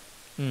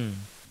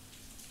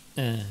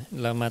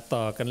เรามา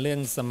ต่อกันเรื่อ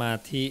งสมา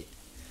ธิ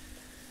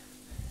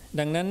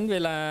ดังนั้นเ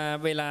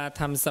วลา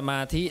ทำสม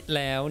าธิแ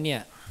ล้วเนี่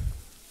ย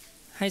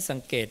ให้สัง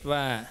เกตว่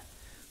า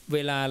เว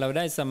ลาเราไ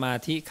ด้สมา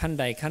ธิขั้น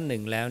ใดขั้นหนึ่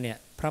งแล้วเนี่ย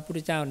พระพุทธ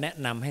เจ้าแนะ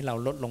นำให้เรา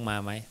ลดลงมา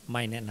ไหมไ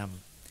ม่แนะน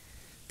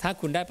ำถ้า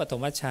คุณได้ปฐ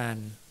มฌาน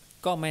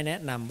ก็ไม่แนะ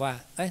นำว่า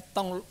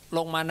ต้องล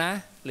งมานะ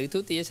หรือทุ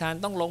ติยฌาน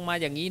ต้องลงมา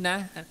อย่างนี้นะ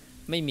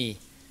ไม่มี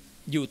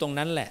อยู่ตรง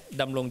นั้นแหละ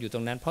ดำรงอยู่ตร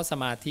งนั้นเพราะส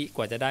มาธิก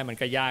ว่าจะได้มัน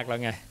ก็ยากแล้ว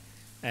ไง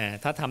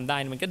ถ้าทำได้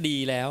มันก็ดี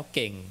แล้วเ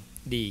ก่ง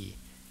ดี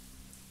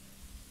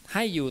ใ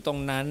ห้อยู่ตรง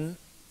นั้น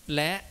แ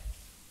ละ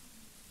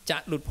จะ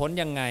หลุดพ้น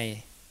ยังไง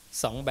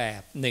2แบ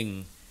บ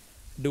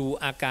1ดู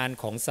อาการ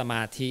ของสม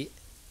าธิ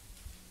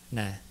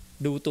นะ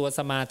ดูตัว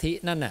สมาธิ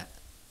นั่นน่ะ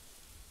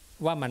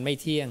ว่ามันไม่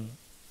เที่ยง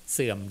เ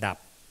สื่อมดับ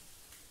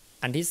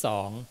อันที่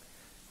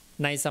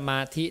2ในสมา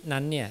ธิ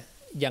นั้นเนี่ย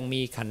ยัง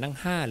มีขันธ์ทั้ง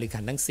5หรือ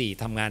ขันธ์ทั้ง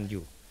4ทำงานอ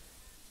ยู่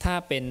ถ้า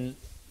เป็น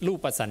รู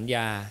ปสัญญ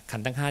าขั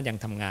นธ์ทั้ง5ยัง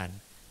ทำงาน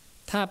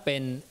ถ้าเป็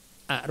น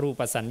อรู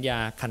ปสัญญา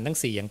ขันธ์ทั้ง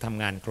4ยังท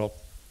ำงานครบ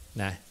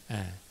นะ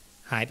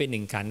หายไป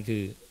1ขันธ์คื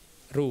อ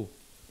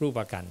รูป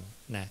ขันธ์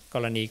นะก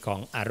รณีของ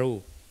อรู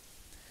ป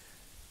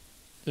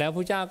แล้วพ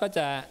ระเจ้าก็จ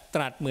ะต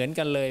รัสเหมือน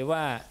กันเลย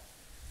ว่า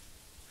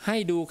ให้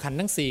ดูขันธ์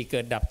ทั้ง4เกิ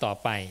ดดับต่อ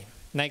ไป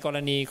ในกร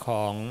ณีข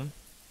อง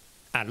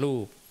อรู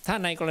ปถ้า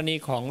ในกรณี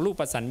ของรู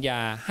ปสัญญา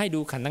ให้ดู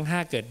ขันธ์ทั้ง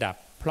5เกิดดับ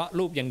เพราะ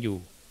รูปยังอยู่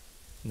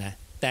นะ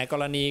แต่ก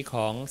รณีข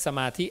องสม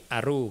าธิอ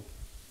รูป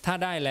ถ้า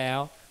ได้แล้ว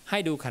ให้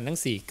ดูขันธ์ทั้ง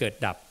4เกิด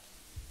ดับ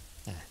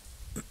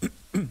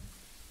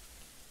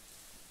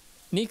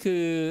นี่คื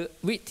อ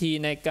วิธี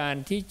ในการ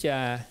ที่จะ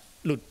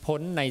หลุดพ้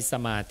นในส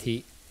มาธิ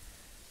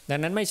ดัง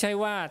นั้นไม่ใช่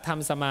ว่าท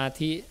ำสมา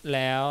ธิแ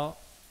ล้ว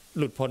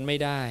หลุดพ้นไม่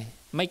ได้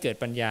ไม่เกิด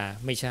ปัญญา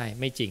ไม่ใช่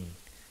ไม่จริง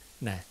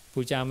นะพร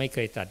ะเจ้าไม่เค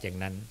ยตรัสอย่าง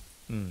นั้น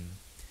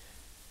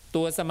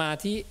ตัวสมา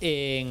ธิเอ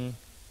ง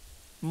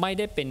ไม่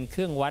ได้เป็นเค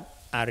รื่องวัด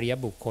อริย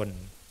บุคคล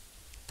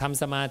ท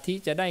ำสมาธิ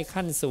จะได้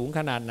ขั้นสูงข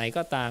นาดไหน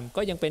ก็ตาม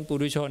ก็ยังเป็นปุ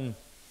ถุชน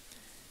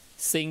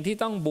สิ่งที่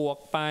ต้องบวก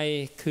ไป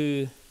คือ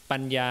ปั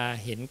ญญา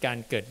เห็นการ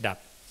เกิดดับ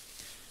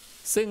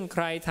ซึ่งใค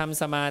รท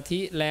ำสมาธิ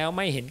แล้วไ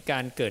ม่เห็นกา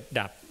รเกิด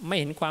ดับไม่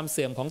เห็นความเ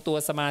สื่อมของตัว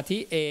สมาธิ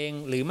เอง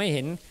หรือไม่เ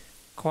ห็น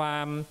ควา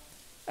ม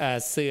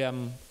เสื่อม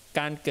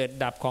การเกิด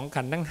ดับของ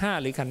ขันธ์ทั้ง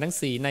5หรือขันธ์ทั้ง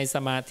4ในส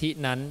มาธิ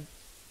นั้น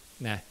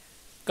นะ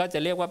ก็จะ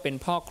เรียกว่าเป็น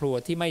พ่อครัว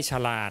ที่ไม่ฉ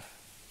ลาด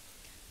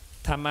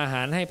ทำอาห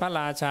ารให้พระ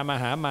ราชาม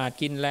หามาด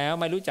กินแล้ว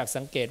ไม่รู้จัก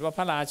สังเกตว่าพ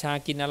ระราชา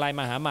กินอะไร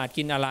มหามาด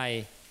กินอะไร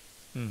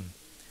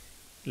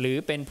หรือ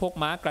เป็นพวก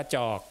ม้ากระจ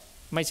อก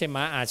ไม่ใช่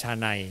ม้าอาชา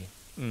ไน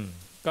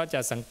ก็จะ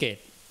สังเกต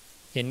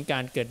เห็นกา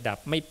รเกิดดับ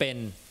ไม่เป็น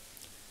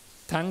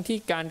ทั้งที่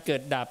การเกิ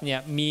ดดับเนี่ย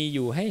มีอ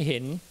ยู่ให้เห็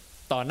น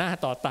ต่อหน้า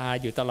ต่อตา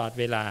อยู่ตลอด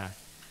เวลา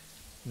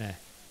นะ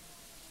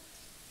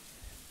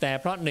แต่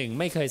เพราะหนึ่ง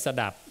ไม่เคยส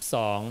ดับส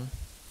อง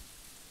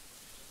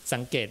สั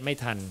งเกตไม่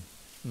ทัน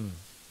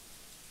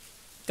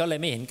ก็เลย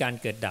ไม่เห็นการ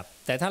เกิดดับ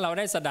แต่ถ้าเราไ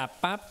ด้สดับ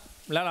ปั๊บ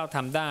แล้วเราท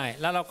ำได้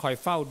แล้วเราคอย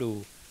เฝ้าดู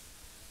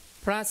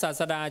พระศา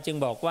สดาจึง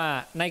บอกว่า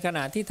ในขณ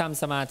ะที่ท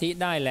ำสมาธิ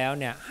ได้แล้ว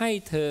เนี่ยให้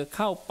เธอเ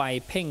ข้าไป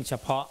เพ่งเฉ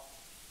พาะ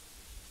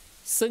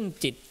ซึ่ง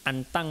จิตอัน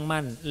ตั้ง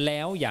มั่นแล้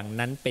วอย่าง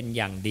นั้นเป็นอ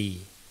ย่างดี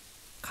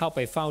เข้าไป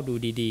เฝ้าดู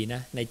ดีๆน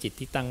ะในจิต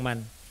ที่ตั้งมั่น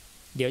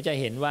เดี๋ยวจะ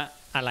เห็นว่า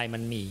อะไรมั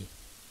นมี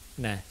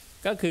นะ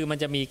ก็คือมัน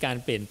จะมีการ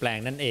เปลี่ยนแปลง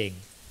นั่นเอง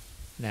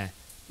นะ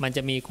มันจ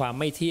ะมีความ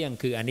ไม่เที่ยง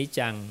คืออนิจ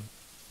จัง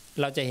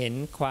เราจะเห็น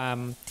ความ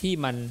ที่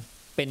มัน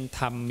เป็นธ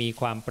รรมมี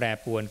ความแปร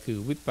ปรวนคือ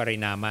วิปริ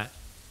ณามะ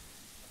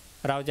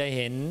เราจะเ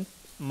ห็น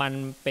มัน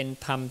เป็น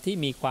ธรรมที่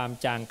มีความ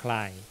จางคล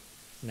าย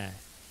นะ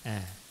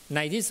ใน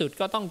ที่สุด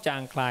ก็ต้องจา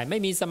งคลายไม่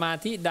มีสมา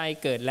ธิใด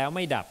เกิดแล้วไ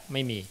ม่ดับไ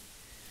ม่มี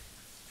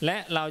และ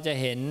เราจะ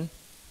เห็น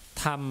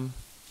ธรรม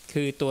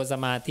คือตัวส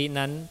มาธิ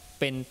นั้น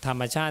เป็นธร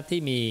รมชาติ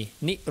ที่มี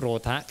นิโร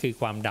ธะคือ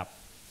ความดับ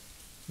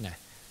นะ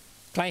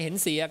ใครเห็น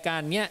4อากา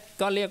รเนี้ย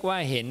ก็เรียกว่า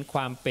เห็นคว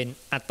ามเป็น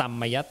อตัม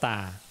มยตา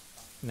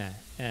นะ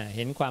เ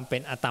ห็นความเป็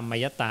นอตัมม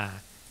ยตา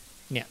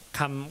เนี่ย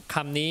ค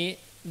ำนี้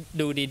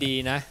ดูดี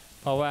ๆนะ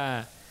เพราะว่า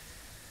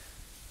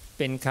เ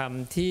ป็นค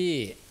ำที่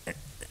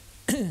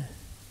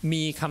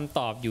มีคำต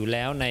อบอยู่แ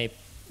ล้ว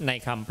ใน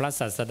คำพระ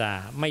ศาสดา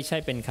ไม่ใช่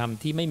เป็นค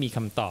ำที่ไม่มีค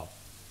ำตอบ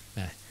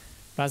นะ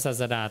พระศา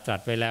สดาตรั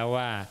สไว้แล้ว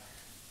ว่า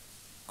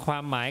ควา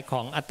มหมายข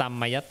องอตัม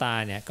มยตา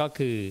เนี่ยก็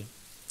คือ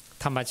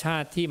ธรรมชา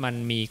ติที่มัน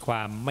มีคว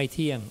ามไม่เ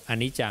ที่ยงอ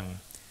นิจจัง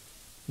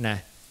นะ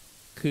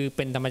คือเ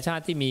ป็นธรรมชา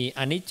ติที่มี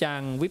อนิจจั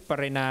งวิป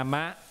ริณาม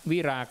ะวิ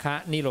ราคะ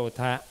นิโร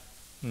ธะ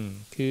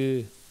คือ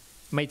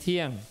ไม่เที่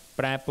ยงแ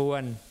ปรปรว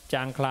นจ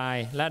างคลาย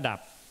และดับ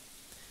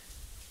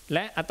แล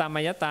ะอตัมม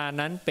ยตา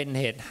นั้นเป็น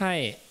เหตุให้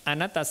อ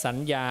นัตตสัญ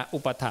ญาอุ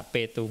ปถเป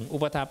ตุงอุ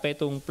ปถเป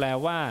ตุงแปล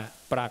ว่า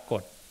ปราก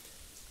ฏ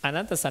อ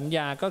นัตตสัญญ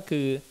าก็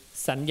คือ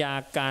สัญญา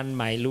การ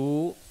หมายรู้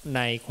ใ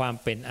นความ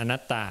เป็นอนั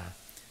ตตา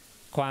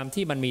ความ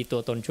ที่มันมีตั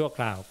วตนชั่วค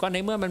ราวก็ใน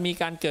เมื่อมันมี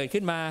การเกิด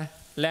ขึ้นมา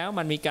แล้ว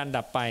มันมีการ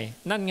ดับไป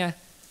นั่นไง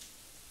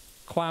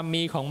ความ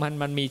มีของ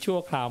มันมีชั่ว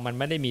คราวมัน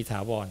ไม่ได้มีถา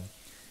วร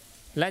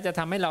และจะท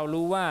ำให้เรา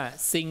รู้ว่า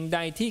สิ่งใด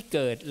ที่เ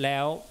กิดแล้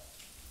ว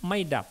ไม่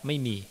ดับไม่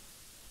มี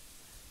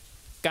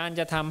การ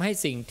จะทำให้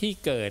สิ่งที่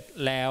เกิด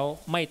แล้ว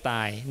ไม่ต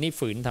ายนี่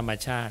ฝืนธรรม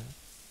ชาติ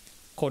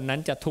คนนั้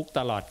นจะทุกข์ต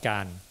ลอดกา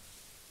ล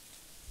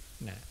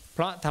นะเพ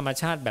ราะธรรม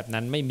ชาติแบบ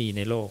นั้นไม่มีใ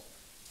นโลก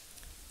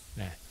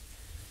นะ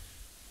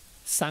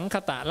สังค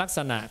ตะลักษ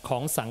ณะขอ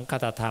งสังค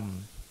ตธรรม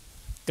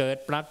เกิด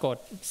ปรากฏ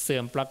เสื่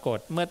อมปรากฏ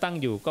เมื่อตั้ง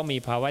อยู่ก็มี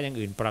ภาวะอย่าง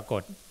อื่นปราก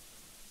ฏ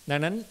ดัง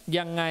นั้น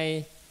ยังไง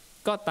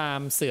ก็ตาม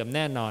เสื่อมแ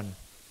น่นอน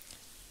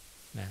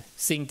นะ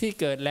สิ่งที่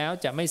เกิดแล้ว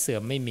จะไม่เสื่อ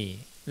มไม่มี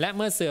และเ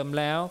มื่อเสื่อม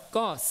แล้ว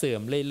ก็เสื่อ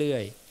มเรื่อ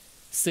ย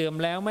ๆเสื่อม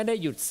แล้วไม่ได้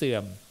หยุดเสื่อ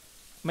ม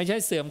ไม่ใช่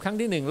เสื่อมครั้ง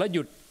ที่หนึ่งแล้วห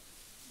ยุด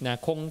นะ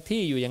คง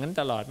ที่อยู่อย่างนั้น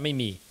ตลอดไม่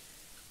มี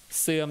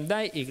เสื่อมไ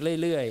ด้อีก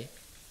เรื่อย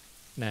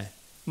ๆนะ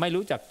ไม่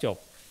รู้จักจบ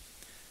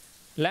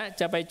และ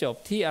จะไปจบ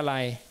ที่อะไร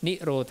นิ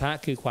โรธะ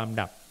คือความ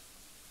ดับ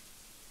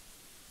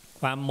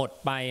ความหมด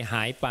ไปห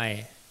ายไป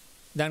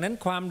ดังนั้น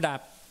ความดั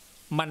บ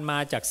มันมา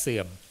จากเสื่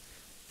อม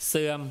เ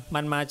สื่อม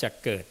มันมาจาก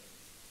เกิด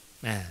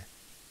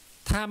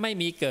ถ้าไม่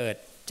มีเกิด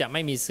จะไ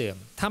ม่มีเสื่อม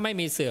ถ้าไม่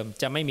มีเสื่อม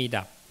จะไม่มี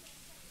ดับ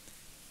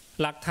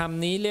หลักธรรม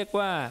นี้เรียก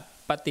ว่า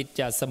ปฏิจ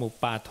จสมุป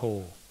บาทโธ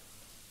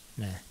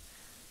นะ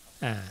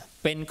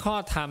เป็นข้อ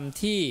ธรรม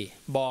ที่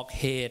บอก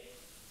เหตุ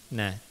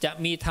นะจะ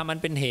มีธรรมอัน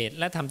เป็นเหตุ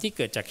และธรรมที่เ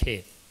กิดจากเห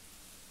ตุ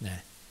นะ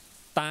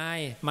ตาย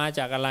มาจ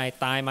ากอะไร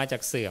ตายมาจา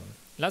กเสื่อม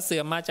แล้วเสื่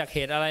อมมาจากเห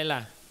ตุอะไรล่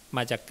ะม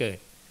าจากเกิด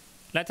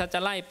และถ้าจะ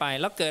ไล่ไป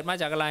แล้วเกิดมา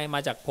จากอะไรม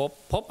าจาก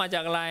ภพมาจ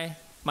ากอะไร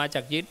มาจ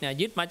ากยึดเนี่ย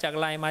ยึดมาจากอ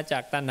ะไรมาจา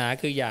กตัณหา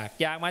คืออย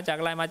ากมาจาก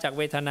อะไรมาจาก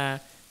เวทนา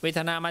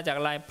มาจาก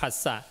อะไรผัส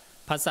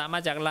สะมา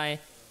จากอะไร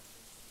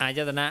อาย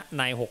ตนะใ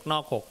น6นอ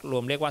ก6ร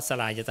วมเรียกว่าส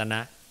ลายตนะ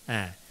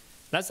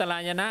แล้วสลา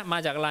ยนะมา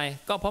จากอะไร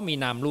ก็เพราะมี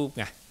นามรูป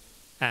ไง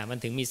มัน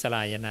ถึงมีสล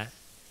ายนะ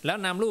แล้ว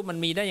นามรูปมัน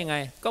มีได้ยังไง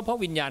ก็เพราะ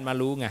วิญญาณมา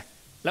รู้ไง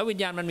แล้ววิญ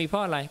ญาณมันมีเพรา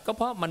ะอะไรก็เ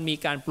พราะมันมี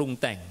การปรุง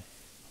แต่ง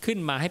ขึ้น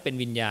มาให้เป็น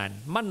วิญญาณ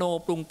มโน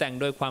ปรุงแต่ง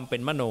โดยความเป็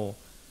นมโน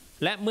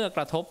และเมื่อก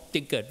ระทบจึ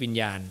งเกิดวิญ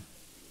ญาณ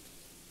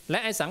และ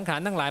ไอ้สังขาร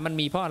ทั้งหลายมัน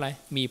มีเพราะอะไร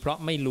มีเพราะ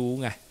ไม่รู้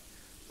ไง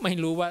ไม่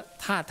รู้ว่า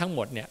ธาตุทั้งหม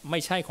ดเนี่ยไม่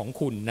ใช่ของ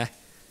คุณนะ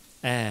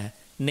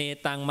เน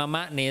ตังมะม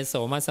ะเนโส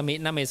มัสมิ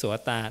นะเมโส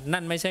ตา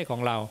นั่นไม่ใช่ขอ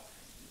งเรา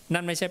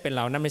นั่นไม่ใช่เป็นเ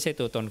รานั่นไม่ใช่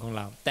ตัวตนของเ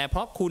ราแต่เพร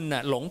าะคุณน่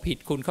ะหลงผิด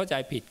คุณเข้าใจ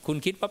ผิดคุณ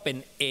คิดว่าเป็น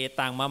เอ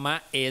ตังมะมะ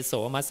เอโส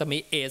มัสมิ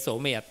เอโส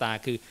เมตตา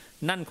คือ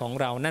นั่นของ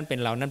เรานั่นเป็น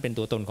เรานั่นเป็น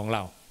ตัวตนของเร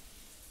า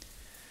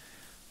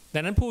ดั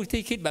งนั้นผู้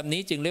ที่คิดแบบ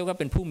นี้จึงเรียกว่า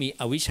เป็นผู้มี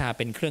อวิชชา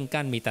เป็นเครื่อง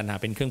กั้นมีตัณหา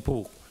เป็นเครื่องผู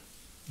ก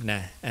น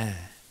ะ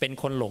เป็น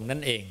คนหลงนั่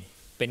นเอง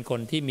เป็นคน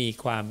ที่มี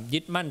ความยึ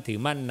ดมั่นถือ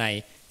มั่นใน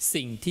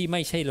สิ่งที่ไ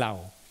ม่ใช่เรา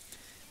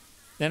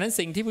ดังนั้น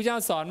สิ่งที่พระเจ้า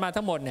สอนมา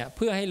ทั้งหมดเนี่ยเ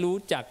พื่อให้รู้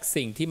จัก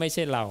สิ่งที่ไม่ใ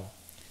ช่เรา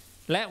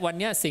และวัน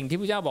นี้สิ่งที่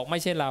พระเจ้าบอกไ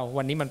ม่ใช่เรา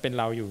วันนี้มันเป็น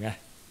เราอยู่ไง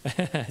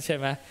ใช่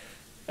ไหม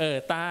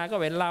ตาก็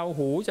เป็นเรา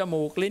หูจ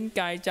มูกลิ้น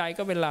กายใจ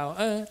ก็เป็นเรา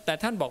แต่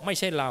ท่านบอกไม่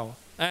ใช่เรา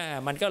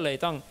มันก็เลย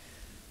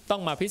ต้อ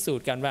งมาพิสู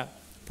จน์กันว่า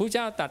พระเ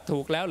จ้าตรัสถู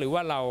กแล้วหรือว่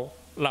าเ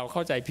ราเข้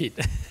าใจผิด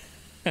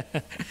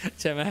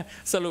ใช่ไหม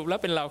สรุปแล้ว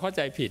เป็นเราเข้าใ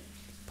จผิด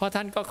เพราะท่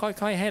านก็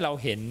ค่อยๆให้เรา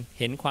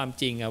เห็นความ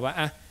จริงว่า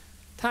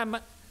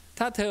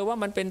ถ้าเธอว่า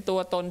มันเป็นตัว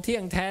ตนเที่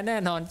ยงแท้แน่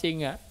นอนจริง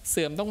เ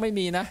สื่อมต้องไม่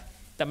มีนะ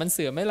แต่มันเ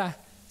สื่อมไหมล่ะ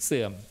เ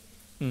สื่อม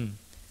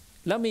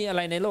แล้วมีอะไ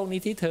รในโลกนี้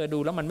ที่เธอดู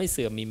แล้วมันไม่เ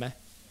สื่อมมีไหม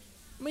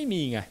ไม่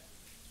มีไง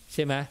ใ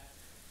ช่ไหม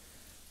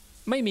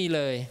ไม่มีเ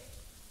ลย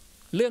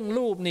เรื่อง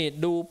รูปนี่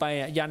ดูไป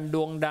ยันด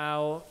วงดาว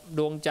ด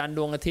วงจันทร์ด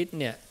วงอาทิตย์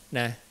เนี่ย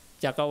นะ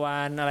จักรวา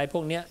ลอะไรพ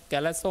วกนี้กา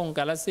แล็ก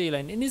ซี่อะไร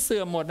นี่เสื่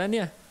อมหมดนะเ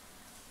นี่ย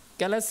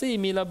กาแล็กซี่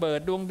มีระเบิด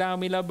ดวงดาว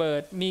มีระเบิ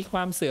ดมีคว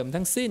ามเสื่อม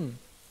ทั้งสิ้น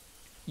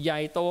ใหญ่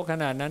โตข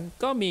นาดนั้น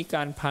ก็มีก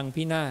ารพัง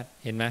พินาศ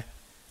เห็นไหม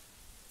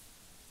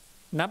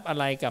นับอะ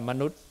ไรกับม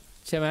นุษย์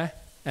ใช่ไหม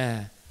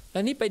แล้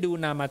วนี่ไปดู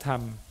นามธรร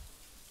ม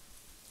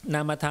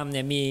เ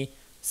นี่ยมี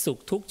สุข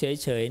ทุกข์เ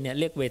ฉยๆเนี่ย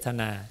เรียกเวท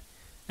นา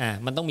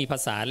มันต้องมีภา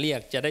ษาเรีย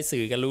กจะได้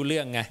สื่อกันรู้เรื่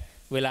องไง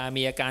เวลา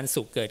มีอาการ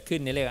สุขเกิดขึ้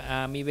นเนี่ยเรียก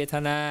มีเวท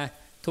นา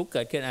ทุกข์เ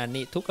กิดขึ้น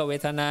นี่ทุกขเว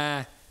ทนา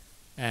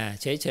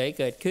เฉยๆ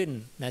เกิดขึ้น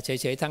นะเ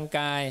ฉยๆทางก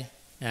าย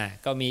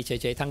ก็มีเฉ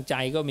ยๆทางใจ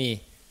ก็มี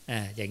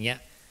อย่างเงี้ย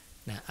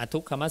นะอทุ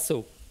กขมสุ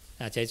ข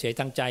เฉยๆ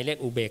ทางใจเรียก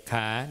อุเบกข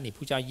านี่พ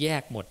ระเจ้าแย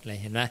กหมดเลย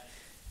เห็นไหม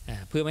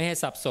เพื่อไม่ให้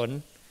สับสน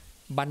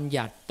บัญ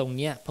ญัติตรงเ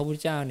นี้ยพระพุทธ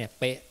เจ้าเนี่ย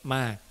เป๊ะม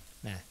าก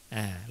นะ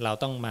เรา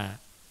ต้องมา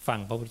ฟัง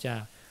พระพุทธเจ้า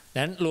ดั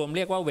งนั้นรวมเ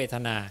รียกว่าเวท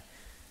นา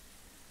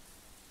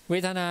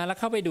แล้ว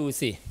เข้าไปดู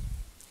สิ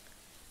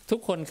ทุก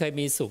คนเคย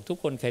มีสุขทุก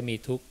คนเคยมี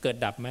ทุกข์เกิด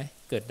ดับไหม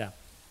เกิดดับ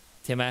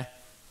ใช่ไหม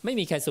ไม่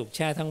มีใครสุขแ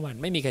ช่ทั้งวัน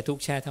ไม่มีใครทุก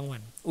ข์แช่ทั้งวั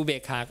นอุเบ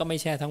กขาก็ไม่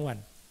แช่ทั้งวัน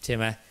ใช่ไ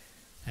หม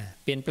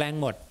เปลี่ยนแปลง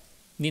หมด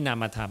นี่นา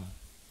มธรรม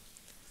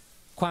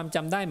ความจ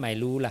ำได้หมาย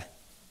รู้ล่ะ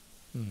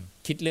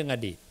คิดเรื่องอ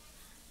ดีต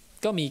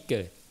ก็มีเ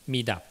กิดมี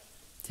ดับ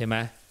ใช่ไหม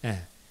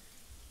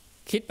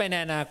คิดไปใน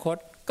อนาคต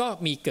ก็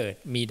มีเกิด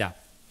มีดับ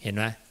เห็นไ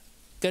หม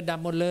เกิดดับ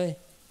หมดเลย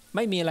ไ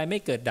ม่มีอะไรไม่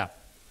เกิดดับ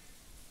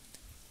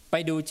ไป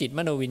ดูจิตม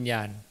โนวิญญ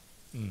าณ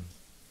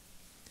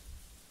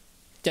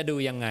จะดู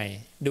ยังไง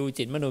ดู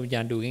จิตมโนวิญญ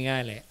าณดูง่า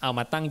ยๆเลยเอาม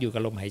าตั้งอยู่กั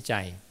บลมหายใจ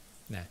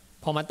นะ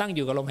พอมาตั้งอ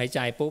ยู่กับลมหายใจ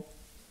ปุ๊บ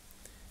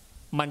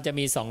มันจะ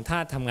มีสองธา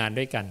ตุทำงาน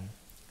ด้วยกัน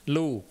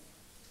รูป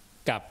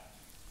กับ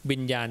วิ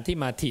ญญาณที่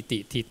มาทิติ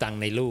ทีตัง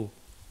ในรูป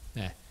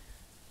นะ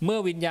เมื่อ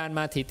วิญญาณม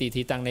าทิติ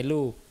ทีตังใน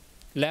รูป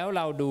แล้วเ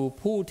ราดู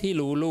ผู้ที่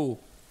รู้รูป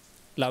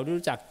เรา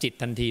รู้จักจิต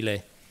ทันทีเลย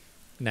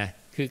นะ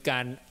คือกา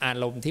รอา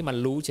รมณ์ที่มัน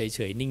รู้เฉ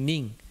ยๆ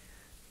นิ่ง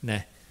ๆน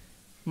ะ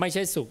ไม่ใ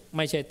ช่สุขไ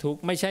ม่ใช่ทุกข์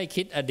ไม่ใช่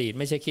คิดอดีต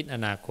ไม่ใช่คิดอ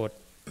นาคต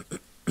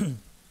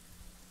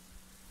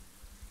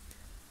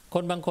ค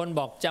นบางคน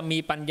บอกจะมี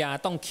ปัญญา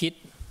ต้องคิด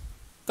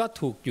ก็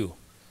ถูกอยู่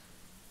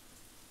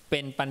เป็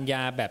นปัญญ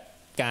าแบบ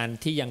การ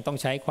ที่ยังต้อง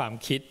ใช้ความ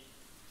คิด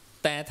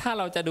แต่ถ้า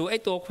เราจะดูไอ้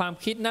ตัวความ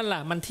คิดนั่นล่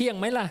ะมันเที่ยง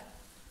ไหมล่ะ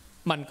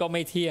มันก็ไ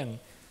ม่เที่ยง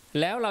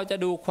แล้วเราจะ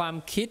ดูความ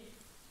คิด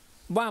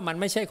ว่ามัน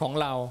ไม่ใช่ของ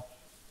เรา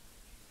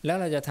แล้ว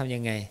เราจะทำยั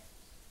งไง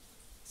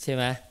ใช่ไ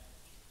หม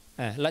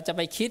เราจะไ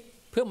ปคิด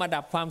เพื่อมา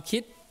ดับความคิ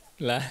ด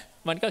เหรอ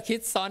มันก็คิด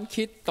ซ้อน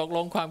คิดตกล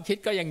งความคิด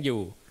ก็ยังอ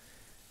ยู่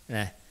น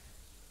ะ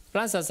พ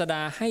ระศาสด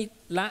าให้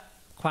ละ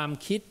ความ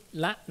คิด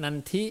ละนัน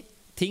ทิ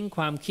ทิ้งค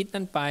วามคิด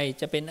นั้นไป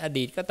จะเป็นอ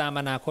ดีตก็ตาม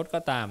อนาคต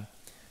ก็ตาม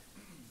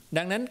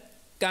ดังนั้น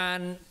การ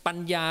ปัญ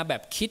ญาแบ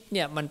บคิดเ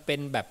นี่ยมันเป็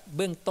นแบบเ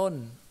บื้องต้น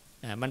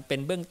มันเป็น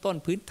เบื้องต้น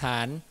พื้นฐา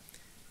น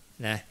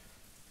นะ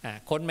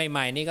คนให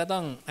ม่ๆนี่ก็ต้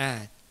อง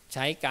ใ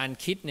ช้การ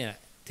คิดเนี่ย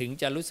ถึง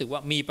จะรู้สึกว่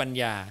ามีปัญ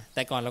ญาแ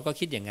ต่ก่อนเราก็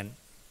คิดอย่างนั้น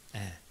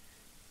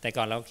แต่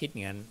ก่อนเราคิดอ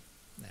ย่างนั้น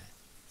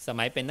ส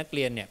มัยเป็นนักเ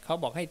รียนเนี่ยเขา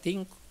บอกให้ทิ้ง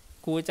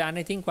ครูอาจารย์ใ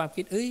ห้ทิ้งความ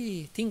คิด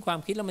ทิ้งความ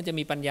คิดแล้วมันจะ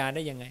มีปัญญาไ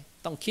ด้ยังไง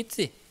ต้องคิด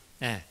สิ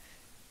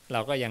เรา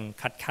ก็ยัง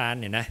คัดค้าน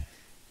เนี่ยนะ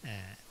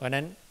เพราะ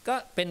นั้นก็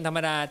เป็นธรรม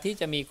ดาที่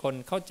จะมีคน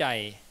เข้าใจ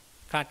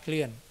คลาดเค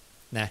ลื่อน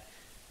นะ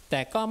แต่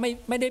ก็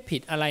ไม่ได้ผิ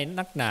ดอะไร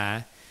นักหนา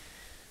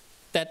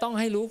แต่ต้อง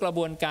ให้รู้กระบ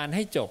วนการใ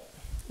ห้จบ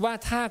ว่า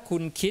ถ้าคุ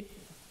ณคิด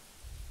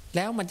แ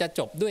ล้วมันจะ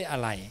จบด้วยอะ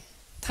ไร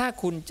ถ้า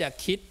คุณจะ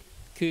คิด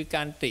คือก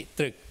ารตริต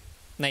รึก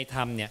ในธร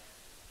รมเนี่ย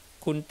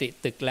คุณตริ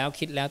ตรึกแล้ว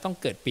คิดแล้วต้อง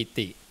เกิดปิ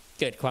ติ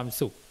เกิดความ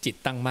สุขจิต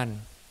ตั้งมั่น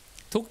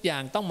ทุกอย่า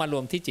งต้องมาร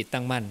วมที่จิต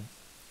ตั้งมั่น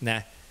นะ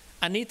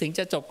อันนี้ถึงจ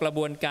ะจบกระบ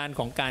วนการ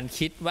ของการ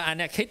คิดว่าอัน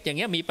นี้คิดอย่างเ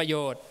งี้ยมีประโย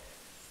ชน์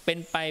เป็น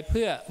ไปเ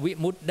พื่อวิ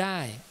มุตติได้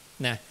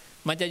นะ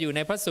มันจะอยู่ใน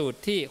พระสูตร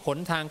ที่หน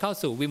ทางเข้า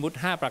สู่วิมุตติ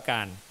5ประก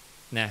าร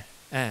นะ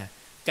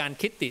การ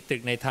คิดตริตรึ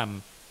กในธรรม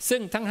ซึ่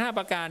งทั้ง5ป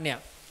ระการเนี่ย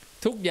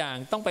ทุกอย่าง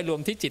ต้องไปรว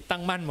มที่จิตตั้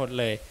งมั่นหมด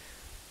เลย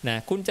นะ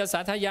คุณจะสา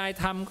ธยาย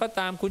ธรรมก็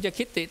ตามคุณจะ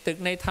คิดตริตรึก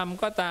ในธรรม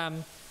ก็ตาม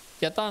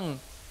จะต้อง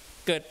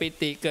เกิดปิ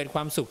ติเกิดคว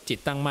ามสุขจิต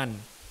ตั้งมั่น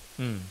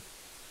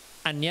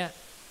อันเนี้ย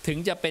ถึง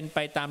จะเป็นไป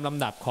ตามล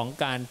ำดับของ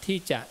การที่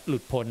จะหลุ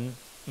ดพ้น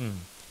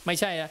ไม่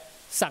ใช่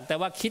สักแต่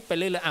ว่าคิดไป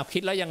เรื่อยๆคิ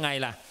ดแล้วยังไง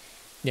ล่ะ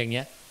อย่างเ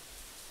งี้ย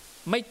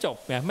ไม่จบ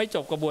ไงไม่จ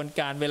บกระบวน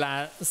การเวลา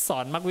สอ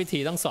นมรรควิธี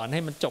ต้องสอนใ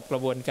ห้มันจบกร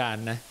ะบวนการ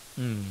นะ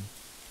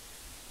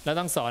แล้ว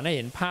ต้องสอนให้เ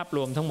ห็นภาพร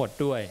วมทั้งหมด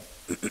ด้วย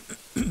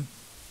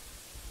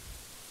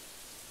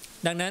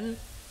ดังนั้น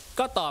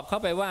ก็ตอบเข้า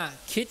ไปว่า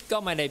คิดก็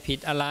ไม่ได้ผิด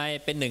อะไร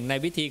เป็นหนึ่งใน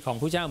วิธีของ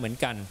พระเจ้าเหมือน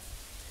กัน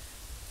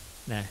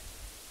นะ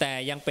แต่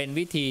ยังเป็น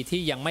วิธี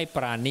ที่ยังไม่ป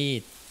ราณี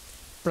ต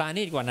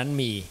กว่านั้น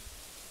มี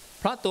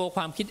เพราะตัวค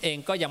วามคิดเอง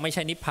ก็ยังไม่ใ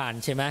ช่นิพพาน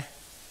ใช่ไหม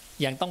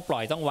ยังต้องปล่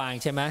อยต้องวาง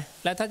ใช่ไหม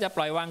แล้วถ้าจะป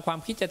ล่อยวางความ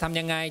คิดจะทำ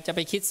ยังไงจะไป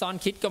คิดซ้อน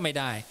คิดก็ไม่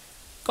ได้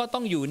ก็ต้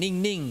องอยู่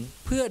นิ่ง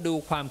ๆเพื่อดู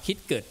ความคิด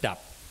เกิดดับ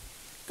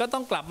ก็ต้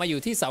องกลับมาอยู่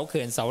ที่เสาเ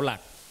ขื่อนเสาหลั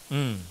ก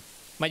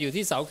มาอยู่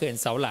ที่เสาเขื่อน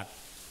เสาหลัก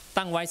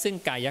ตั้งไว้ซึ่ง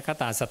กายค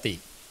ตาสติ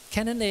แ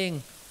ค่นั้นเอง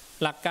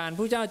หลักการ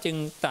ผู้เจ้าจึง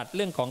ตรัสเ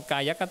รื่องของกา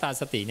ยคตา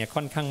สติเนี่ยค่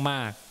อนข้างม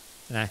าก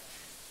นะ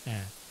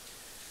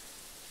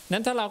นั้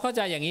นถ้าเราเข้าใ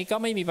จอย่างนี้ก็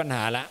ไม่มีปัญห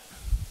าละ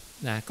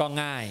นะก็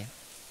ง่าย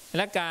แ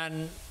ละการ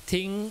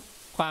ทิ้ง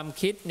ความ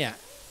คิดเนี่ย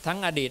ทั้ง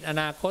อดีตอ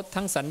นาคต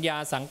ทั้งสัญญา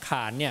สังข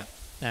ารเนี่ย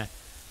นะ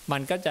มั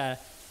นก็จะ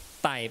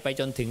ไต่ไป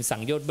จนถึงสั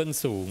งโยชน์เบื้อง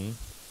สูง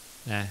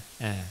นะ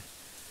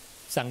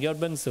สังโยชน์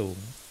เบื้องสูง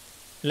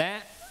และ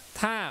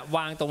ถ้าว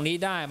างตรงนี้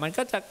ได้มัน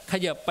ก็จะข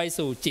ยับไป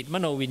สู่จิตม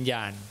โนวิญญ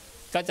าณ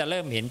ก็จะเ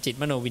ริ่มเห็นจิต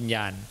มโนวิญญ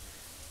าณ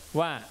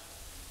ว่า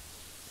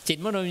จิต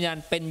มโนวิญญาณ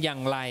เป็นอย่า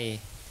งไร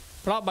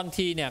เพราะบาง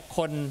ทีเนี่ยค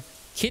น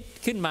คิด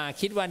ขึ้นมา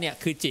คิดว่าเนี่ย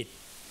คือจิต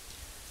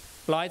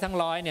ร้อยทั้ง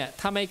ร้อยเนี่ย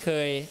ถ้าไม่เค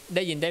ยไ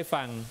ด้ยินได้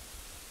ฟัง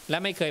และ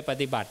ไม่เคยป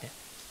ฏิบัติเนี่ย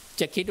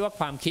จะคิดว่า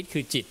ความคิดคื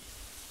อจิต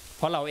เ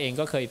พราะเราเอง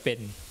ก็เคยเป็น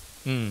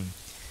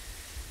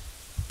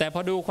แต่พ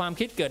อดูความ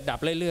คิดเกิดดับ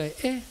เรื่อย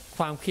ๆค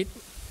วามคิด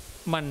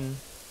มัน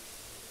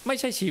ไม่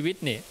ใช่ชีวิต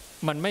เนี่ย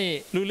มันไม่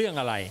รู้เรื่อง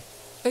อะไร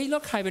แล้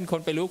วใครเป็นคน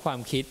ไปรู้ควา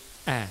มคิด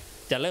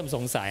จะเริ่มส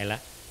งสัยแล้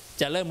ว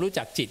จะเริ่มรู้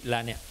จักจิตแล้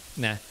วเนี่ย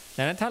นะ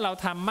ดังนั้นถ้าเรา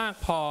ทำมาก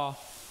พอ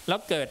แล้ว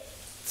เกิด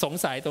สง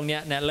สัยตรงเนี้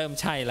ยเริ่ม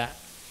ใช่ละ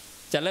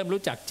จะเริ่ม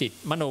รู้จักจิต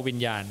มโนวิญ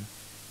ญาณ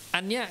อั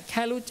นเนี้ยแ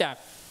ค่รู้จั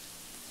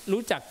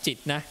กจิต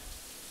นะ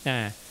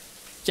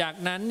จาก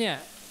นั้นเนี่ย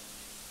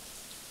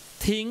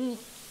ทิ้ง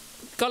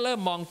ก็เริ่ม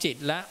มองจิต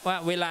แล้วว่า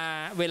เ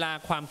วลา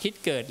ความคิด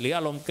เกิดหรืออ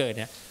ารมณ์เกิดเ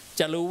นี่ย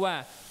จะรู้ว่า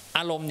อ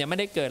ารมณ์เนี่ยไม่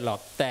ได้เกิดหรอก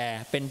แต่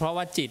เป็นเพราะ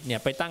ว่าจิตเนี่ย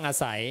ไปตั้งอา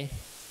ศัย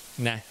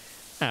นะ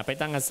ไป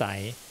ตั้งอาศัย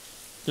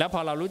แล้วพอ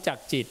เรารู้จัก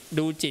จิต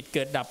ดูจิตเ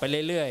กิดดับไป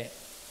เรื่อย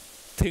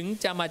ๆถึง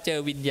จะมาเจอ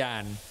วิญญา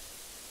ณ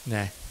น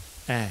ะ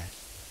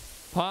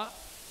เพราะ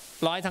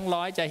ร้อยทั้ง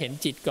ร้อยจะเห็น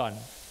จิตก่อน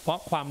เพราะ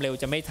ความเร็ว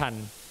จะไม่ทัน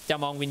จะ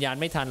มองวิญญาณ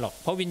ไม่ทันหรอก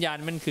เพราะวิญญาณ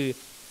มันคือ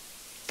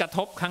กระท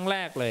บครั้งแร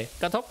กเลย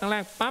กระทบครั้งแร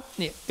กปั๊บ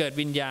เนี่ยเกิด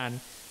วิญญาณ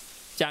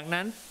จาก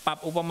นั้นปรับ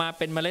อุปมาเ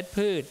ป็นเมล็ด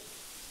พืช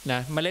น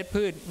ะเมล็ด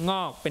พืชง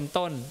อกเป็น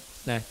ต้น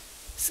นะ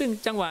ซึ่ง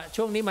จังหวะ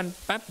ช่วงนี้มัน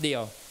แป๊บเดีย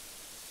ว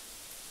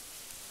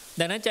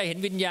ดังนั้นจะเห็น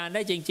วิญญาณไ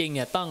ด้จริงๆเ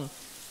นี่ยต้อง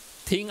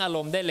ทิ้งอาร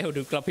มณ์ได้เร็ว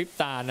ดุจกระพริบ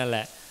ตานั่นแหล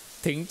ะ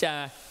ถึงจะ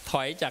ถ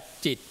อยจาก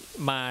จิต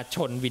มาช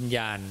นวิญญ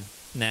าณ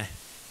นะ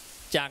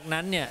จาก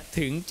นั้นเนี่ย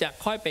ถึงจะ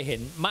ค่อยไปเห็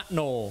นมโน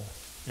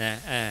นะ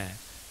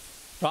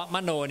เพราะม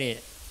โนเนี่ย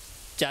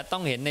จะต้อ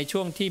งเห็นในช่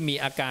วงที่มี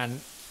อาการ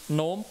โ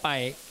น้มไป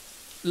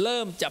เ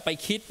ริ่มจะไป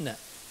คิดน่ะ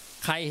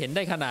ใครเห็นไ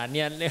ด้ขนาดเ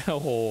นี้ยเรียกโ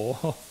อ้โห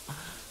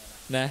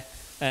นะ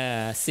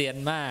เซียน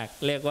มาก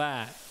เรียกว่า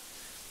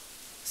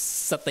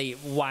สติ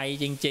ไว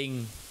จริง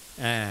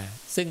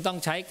ๆซึ่งต้อง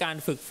ใช้การ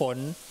ฝึกฝน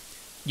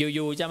อ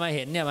ยู่ๆจะมาเ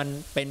ห็นเนี่ยมัน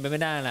เป็นไปไ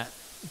ม่ได้ละ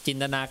จิน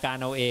ตนาการ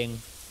เอาเอง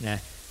นะ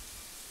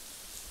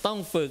ต้อง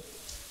ฝึก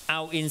เอ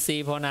าอินทรี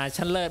ย์ภาวนา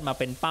ชั้นเลิศมา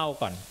เป็นเป้า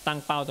ก่อนตั้ง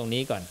เป้าตรง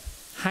นี้ก่อน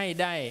ใ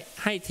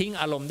ห้ทิ้ง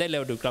อารมณ์ได้เร็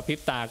วดุจกระพริบ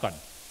ตาก่อน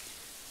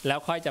แล้ว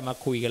ค่อยจะมา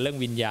คุยกันเรื่อง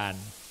วิญญาณ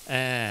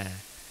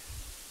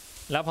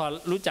แล้วพอ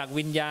รู้จัก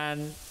วิญญาณ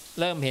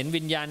เริ่มเห็น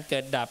วิญญาณเกิ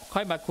ดดับค่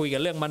อยมาคุยกั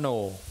นเรื่องมโน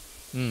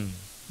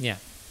เนี่ย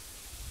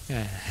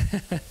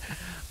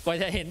ก็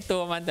จะเห็นตั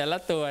วมันแต่ละ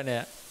ตัวเนี่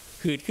ย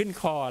หืดขึ้น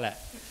คอแหละ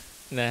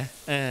นะ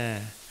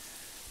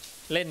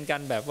เล่นกั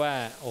นแบบว่า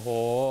โอ้โห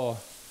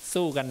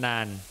สู้กันนา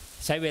น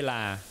ใช้เวลา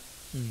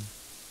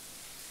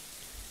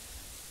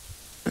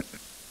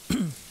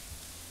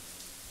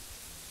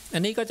อั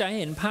นนี้ก็จะให้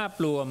เห็นภาพ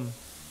รวม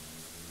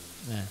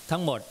ทั้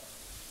งหมด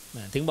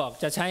ถึงบอก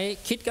จะใช้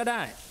คิดก็ไ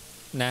ด้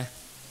นะ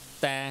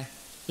แต่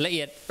ละเ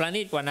อียดประ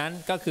ณีตกว่านั้น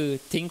ก็คือ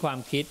ทิ้งความ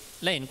คิด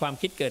และเห็นความ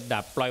คิดเกิดดั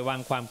บปล่อยวาง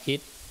ความคิด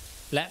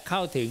และเข้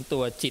าถึงตั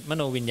วจิตม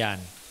โนวิญญาณ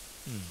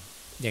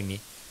อย่างนี้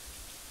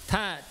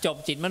ถ้าจบ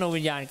จิตมโน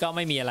วิญญาณก็ไ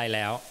ม่มีอะไรแ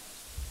ล้ว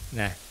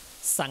นะ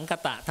สังค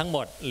ตะทั้งหม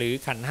ดหรือ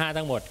ขันธ์ห้า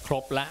ทั้งหมดคร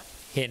บละ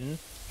เ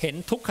ห็น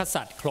ทุกข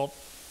สัจครบ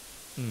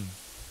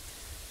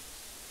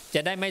จ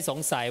ะได้ไม่สง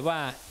สัยว่า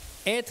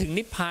ถึง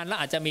นิพพานแล้ว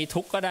อาจจะมี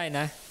ทุกข์ก็ได้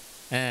นะ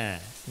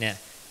เนี่ย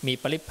มี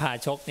ปริพพา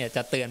ชกเนี่ยจ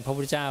ะเตือนพระ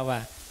พุทธเจ้าว่า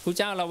พระ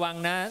เจ้าระวัง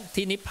นะ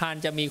ที่นิพพาน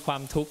จะมีควา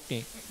มทุกข์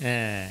นี่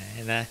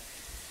นะ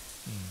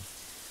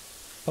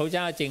พระพุทธเ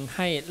จ้าจึงใ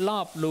ห้รอ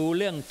บรู้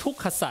เรื่องทุก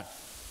ขสัจ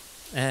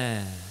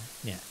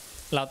เนี่ย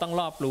เราต้อง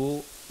รอบ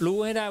รู้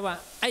ให้ได้ว่า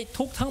ไอ้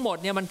ทุกข์ทั้งหมด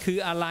เนี่ยมันคือ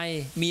อะไร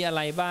มีอะไ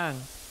รบ้าง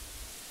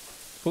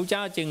พระเจ้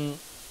าจึง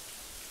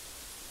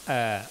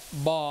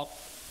บอก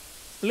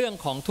เรื่อง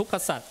ของทุกข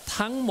สัจ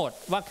ทั้งหมด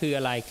ว่าคือ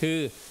อะไรคือ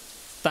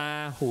ตา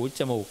หูจ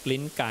มูก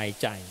ลิ้นกาย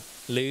ใจ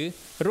หรือ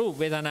รูป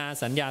เวทนา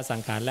สัญญาสั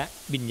งขารและ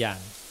วิญญาณ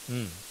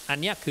อัน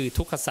นี้คือ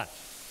ทุกขสัจ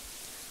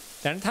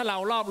ดังนั้นถ้าเรา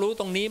รอบรู้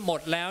ตรงนี้หม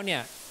ดแล้วเนี่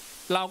ย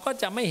เราก็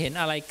จะไม่เห็น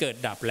อะไรเกิด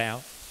ดับแล้ว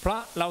เพราะ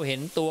เราเห็น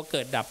ตัวเ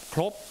กิดดับค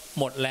รบ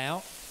หมดแล้ว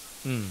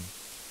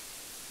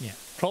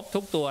รบทุ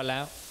กตัวแล้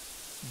ว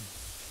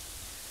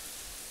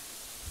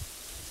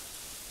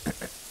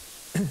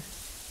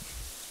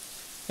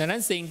ดังนั้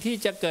นสิ่งที่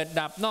จะเกิด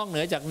ดับนอกเหนื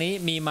อจากนี้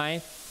มีไหม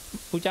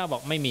พระเจ้าบอ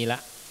กไม่มีละ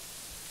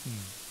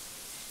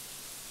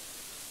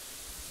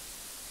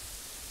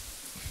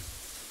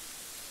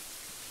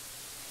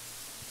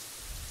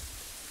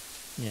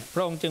เนี่ยพร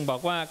ะองค์จึงบอ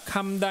กว่าค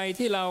ำใด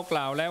ที่เราก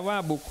ล่าวแล้วว่า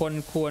บุคคล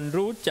ควร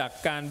รู้จัก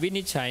การวิ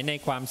นิจฉัยใน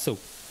ความสุ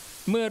ข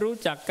เมื่อรู้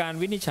จักการ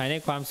วินิจฉัยใน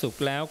ความสุข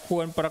แล้วค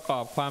วรประกอ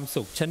บความ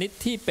สุขชนิด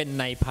ที่เป็น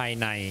ในภาย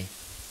ใน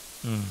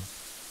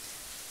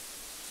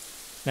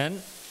นั้น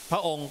พร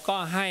ะองค์ก็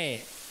ให้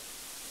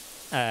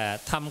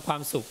ทำควา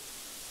มสุข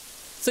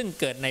ซึ่ง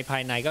เกิดในภา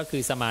ยในก็คื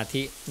อสมา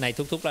ธิใน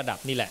ทุกๆระดับ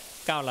นี่แหละ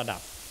9ระดั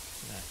บ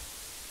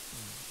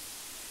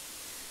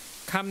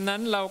คำนั้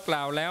นเราก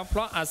ล่าวแล้วเพร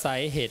าะอาศัย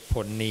เหตุผ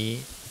ลนี้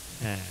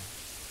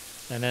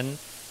ดังนั้น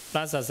พร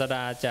ะศาสด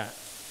าจะ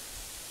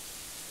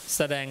แ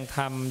สดงธ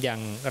รรมอย่า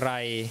งไร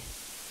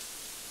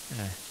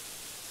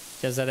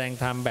จะแสดง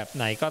ธรรมแบบไ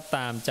หนก็ต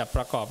ามจะป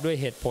ระกอบด้วย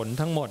เหตุผล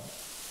ทั้งหมด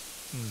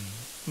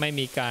ไม่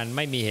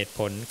มีเหตุผ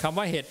ลคำ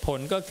ว่าเหตุผล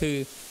ก็คือ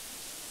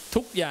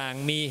ทุกอย่าง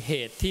มีเห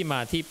ตุที่มา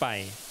ที่ไป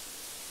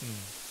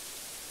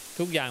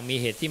ทุกอย่างมี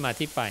เหตุที่มา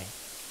ที่ไป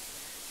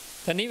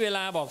ทีนี้เวล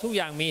าบอกทุกอ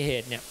ย่างมีเห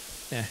ตุเนี่ย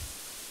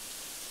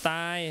ต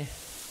าย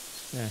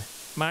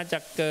มาจา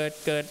กเ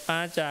กิดม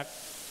าจาก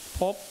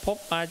พบ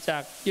มาจา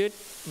กยึด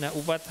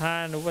อุปทา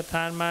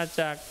นมา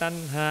จากตัณ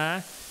หา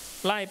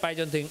ไล่ไป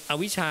จนถึงอ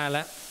วิชชาแ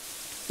ล้ว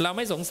เราไ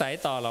ม่สงสัย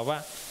ต่อหรอกว่า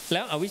แ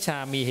ล้วอวิชชา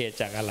มีเหตุ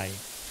จากอะไร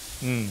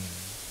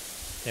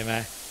เห็นไหม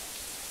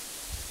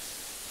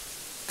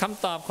ค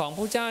ำตอบของพ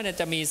ระเจ้าเนี่ย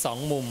จะมีสอง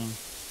มุม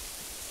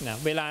นะ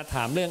เวลาถ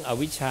ามเรื่องอ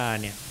วิชชา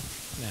เนี่ย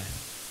นะ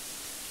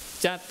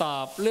จะตอ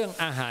บเรื่อง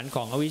อาหารข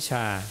องอวิชช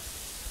า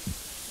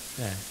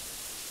นะ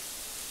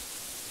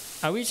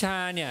อวิชชา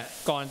เนี่ย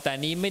ก่อนแต่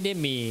นี้ไม่ได้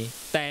มี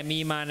แต่มี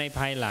มาในภ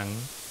ายหลัง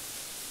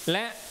แล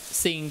ะ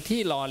สิ่งที่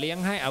หล่อเลี้ยง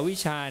ให้อวิช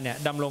ชาเนี่ย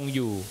ดำรงอ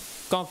ยู่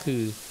ก็คื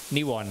อ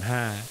นิวรณ์ห้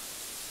า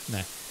น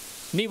ะ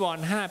นิวร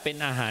ณ์ห้าเป็น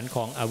อาหารข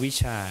องอวิช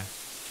ชา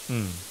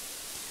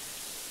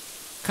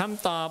ค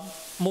ำตอบ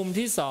มุม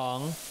ที่สอง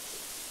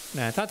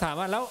นะถ้าถาม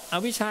ว่าแล้วอ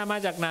วิชชามา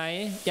จากไหน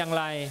อย่าง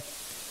ไร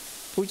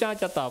พระเจ้า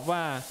จะตอบว่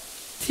า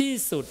ที่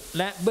สุด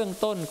และเบื้อง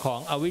ต้นของ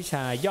อวิชช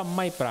าย่อมไ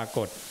ม่ปราก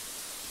ฏ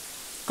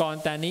ก่อน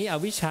แต่นี้อ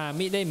วิชชา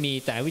มิได้มี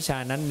แต่อวิชชา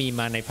นั้นมี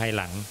มาในภายห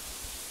ลัง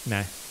น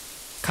ะ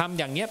คำ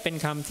อย่างนี้เป็น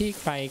คำที่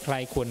ใคร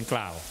ควรก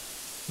ล่าว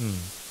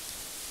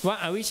ว่า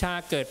อวิชชา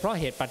เกิดเพราะ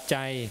เหตุปัจ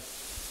จัย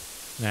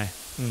นะ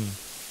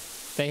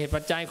แต่เหตุ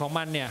ปัจจัยของ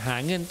มันเนี่ยหา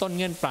เงื่อนต้น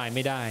เงื่อนปลายไ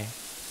ม่ได้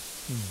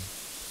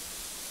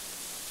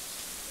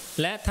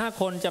และถ้า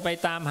คนจะไป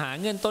ตามหา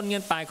เงื่อนต้นเงื่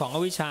อนปลายของอ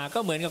วิชชาก็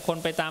เหมือนกับคน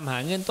ไปตามหา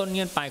เงื่อนต้นเ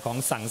งื่อนปลายของ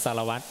สังสาร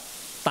วัฏ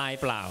ตาย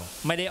เปล่า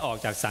ไม่ได้ออก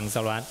จากสังส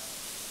ารวัฏ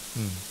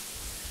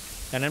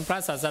ดังนั้นพระ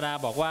ศาสดา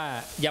บอกว่า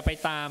อย่าไป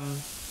ตาม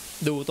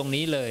ดูตรง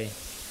นี้เลย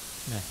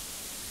นะ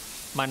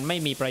มันไม่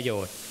มีประโย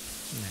ชน์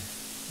นะ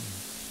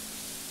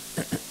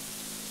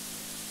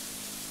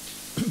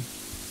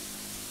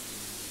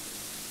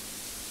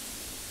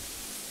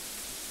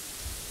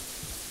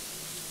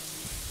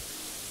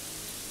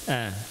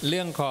เ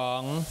รื่องของ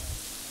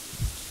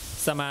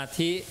สมา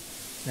ธิ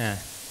นะ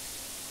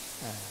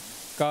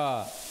ก็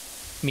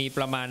มีป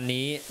ระมาณ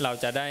นี้เรา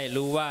จะได้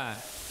รู้ว่า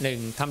หนึ่ง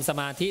ทำส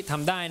มาธิท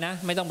ำได้นะ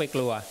ไม่ต้องไปก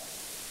ลัว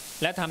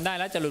และทำได้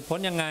แล้วจะหลุดพ้น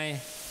ยังไง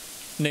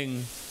หนึ่ง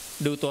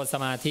ดูตัวส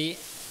มาธิ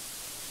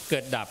เกิ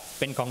ดดับ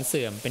เป็นของเ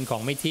สื่อมเป็นขอ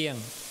งไม่เที่ยง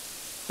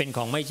เป็นข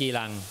องไม่จี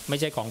รังไม่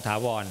ใช่ของถา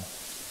วร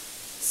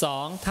สอ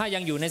งถ้ายั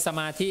งอยู่ในส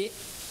มาธิ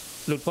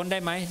หลุดพ้นได้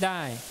ไหมไ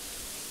ด้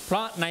เพร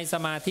าะในส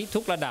มาธิ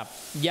ทุกระดับ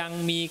ยัง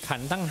มีขั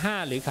นธ์ทั้ง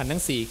5หรือขันธ์ทั้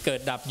ง4เกิ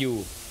ดดับอยู่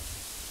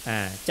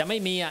จะไม่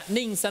มี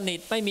นิ่งสนิท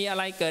ไม่มีอะ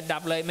ไรเกิดดั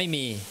บเลยไม่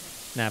มี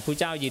นะพระ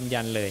เจ้ายืน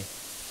ยันเลย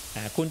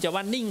คุณจะ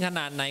ว่านิ่งข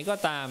นาดไหนก็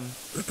ตาม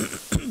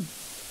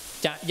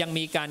จะยัง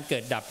มีการเกิ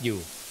ดดับอยู่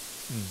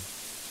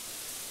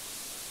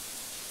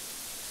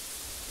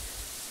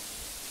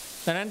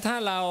ดังนั้นถ้า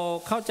เรา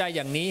เข้าใจอ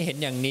ย่างนี้เห็น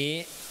อย่างนี้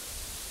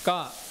ก็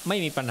ไม่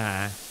มีปัญหา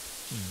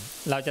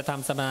เราจะท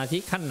ำสมาธิ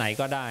ขั้นไหน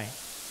ก็ได้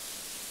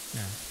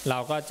เรา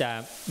ก็จะ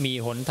มี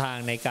หนทาง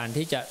ในการ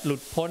ที่จะหลุ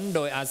ดพ้นโด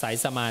ยอาศัย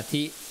สมา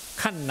ธิ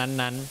ขั้น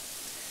นั้น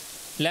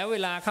ๆแล้วเว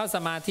ลาเข้าส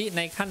มาธิใ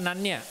นขั้นนั้น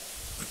เนี่ย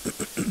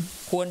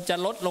ควรจะ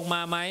ลดลงม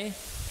าไหม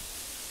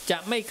จะ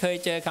ไม่เคย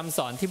เจอคำส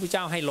อนที่พระเ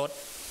จ้าให้ลด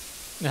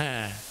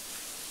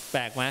แป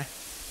ลกไหม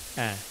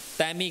แ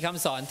ต่มีค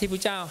ำสอนที่พร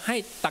ะเจ้าให้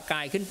ตะก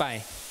ายขึ้นไป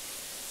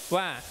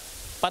ว่า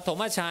ปฐ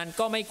มฌาน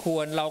ก็ไม่คว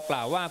รเรากล่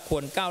าวว่าคว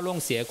รก้าวล่วง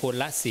เสียควร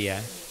ละเสีย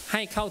ใ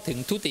ห้เข้าถึง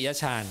ทุติย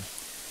ฌาน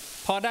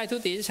พอได้ทุ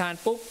ติยฌาน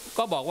ปุ๊บ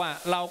ก็บอกว่า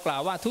เรากล่า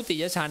วว่าทุติ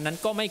ยฌานนั้น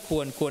ก็ไม่ค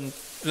วร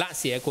ละ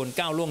เสียควร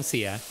ก้าวล่วงเ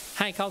สีย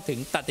ให้เข้าถึง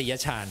ตติย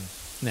ฌาน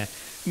นะ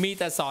มี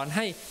แต่สอนใ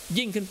ห้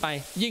ยิ่งขึ้นไป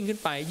ยิ่งขึ้น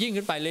ไปยิ่ง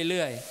ขึ้นไปเ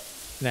รื่อย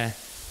ๆนะ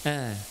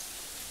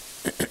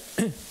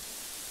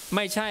ไ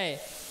ม่ใช่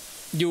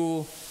อยู่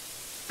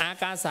อา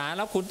กาสาแ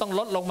ล้วคุณต้อง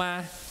ลดลงมา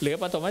เหลือ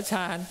ปฐมฌ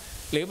าน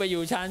หรือไปอ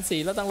ยู่ฌาน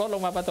4แล้วต้องลดล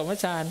งมาปฐม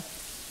ฌาน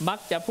มัก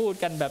จะพูด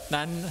กันแบบ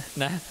นั้น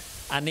นะ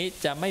อันนี้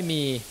จะไม่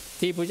มี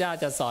ที่พระเจ้า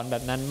จะสอนแบ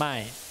บนั้นไม่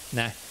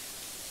นะ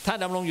ถ้า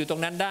ดำรงอยู่ตร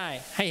งนั้นได้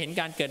ให้เห็น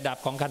การเกิดดับ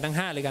ของขันธ์ทั้ง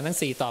5หรือขันธ์ทั้ง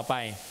4ต่อไป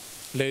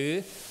หรือ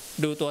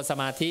ดูตัวส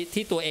มาธิ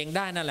ที่ตัวเองไ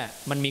ด้นั่นแหละ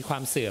มันมีควา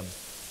มเสื่อม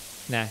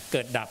นะเ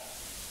กิดดับ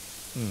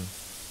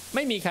ไ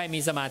ม่มีใครมี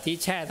สมาธิ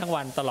แช่ทั้ง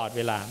วันตลอดเ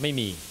วลาไม่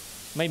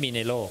มีใน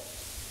โลก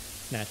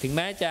นะถึงแ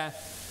ม้จะ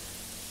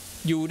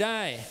อยู่ได้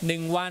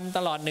1วันต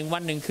ลอด1วั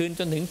น1คืน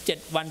จนถึง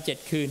7วัน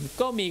7คืน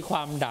ก็มีคว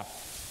ามดับ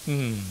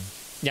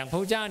อย่างพระ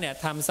พุทธเจ้าเนี่ย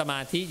ทำสมา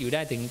ธิอยู่ไ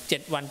ด้ถึง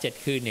7วัน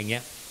7คืนอย่างเงี้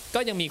ยก็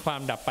ยังมีความ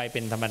ดับไปเ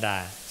ป็นธรรมดา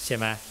ใช่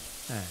ไหม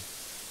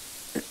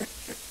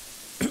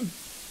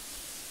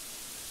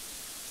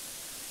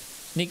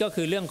นี่ก็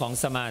คือเรื่องของ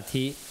สมา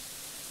ธิ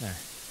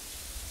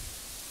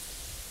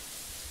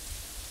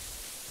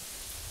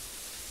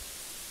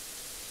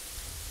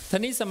ที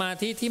นี้สมา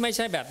ธิที่ไม่ใ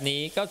ช่แบบ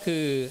นี้ก็คื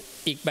อ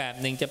อีกแบบ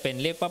หนึ่งจะเป็น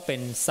เรียกว่าเป็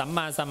นสัมม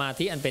าสมา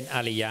ธิอันเป็นอ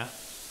ริยะ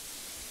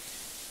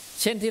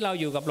เช่นที่เรา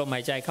อยู่กับลมห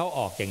ายใจเข้าอ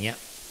อกอย่างเงี้ย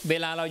เว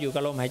ลาเราอยู่กั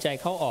บลมหายใจ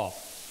เข้าออก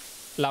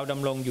เราด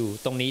ำรงอยู่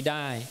ตรงนี้ไ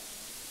ด้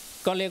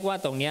ก็เรียกว่า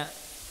ตรงเนี้ย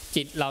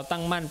จิตเราตั้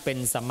งมั่นเป็น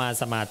สัมมา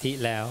สมาธิ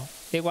แล้ว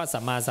เรียกว่าสั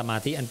มมาสมา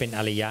ธิอันเป็นอ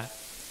ริยะ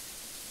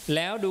แ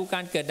ล้วดูกา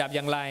รเกิดดับอ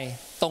ย่างไร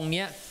ตรงเ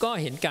นี้ยก็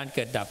เห็นการเ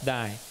กิดดับไ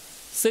ด้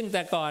ซึ่งแ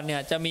ต่ก่อนเนี่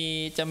ยจ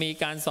ะมี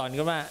การสอน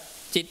กันว่า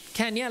จิตแ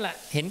ค่นี้แหละ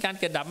เห็นการ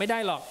เกิดดับไม่ได้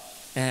หรอก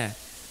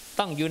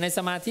ต้องอยู่ในส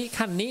มาธิ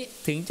ขั้นนี้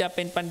ถึงจะเ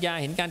ป็นปัญญา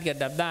เห็นการเกิด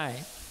ดับได้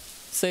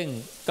ซึ่ง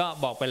ก็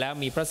บอกไปแล้ว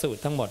มีพระสูต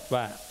รทั้งหมด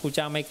ว่าพระเ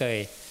จ้าไม่เคย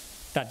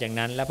ตรัสอย่าง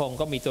นั้นและพระองค์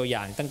ก็มีตัวอ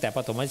ย่างตั้งแต่ป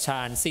ฐมฌ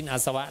านสิ้นอา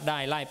สวะได้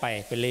ไล่ไป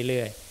เป็นเ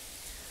รื่อย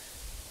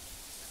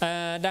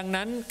ๆดัง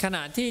นั้นขณ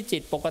ะที่จิ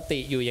ตปกติ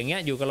อยู่อย่างเงี้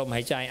ยอยู่กับลมห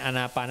ายใจอาน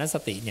าปานส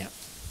ติเนี่ย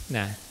น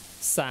ะ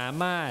สา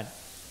มารถ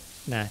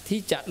นะที่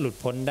จะหลุด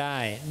พ้นได้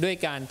ด้วย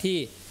การที่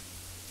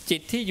จิ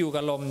ตที่อยู่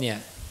กับลมเนี่ย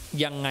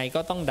ยังไง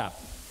ก็ต้องดับ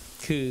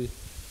คือ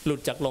หลุด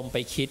จากลมไป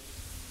คิด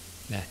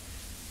นะ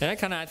แต่ใน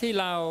ขณะที่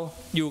เรา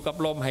อยู่กับ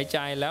ลมหายใจ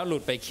แล้วหลุ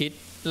ดไปคิด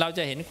เราจ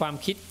ะเห็นความ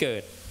คิดเกิ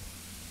ด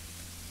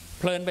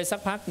เพลินไปสั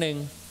กพักหนึ่ง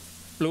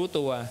รู้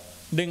ตัว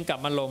ดึงกลับ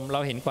มาลมเรา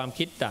เห็นความ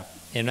คิดดับ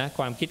เห็นไหมค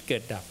วามคิดเกิ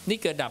ดดับนี่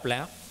เกิดดับแล้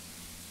ว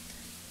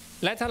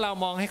และถ้าเรา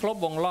มองให้ครบ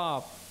วงรอบ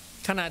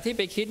ขณะที่ไ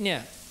ปคิดเนี่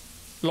ย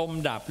ลม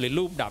ดับหรือ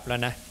รูปดับแล้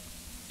วนะ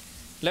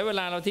แล้วเว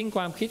ลาเราทิ้งค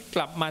วามคิดก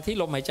ลับมาที่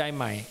ลมหายใจใ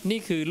หม่นี่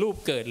คือรูป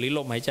เกิดหรือล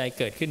มหายใจ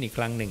เกิดขึ้นอีกค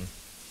รั้งหนึ่ง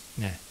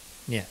นะ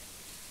เนี่ย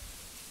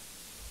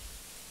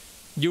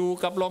อยู่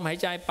กับลมหาย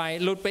ใจไป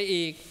หลุดไป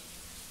อีก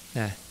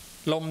นะ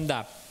ลม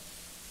ดับ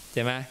ใ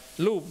ช่ไหม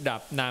รูปดั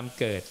บนาม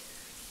เกิด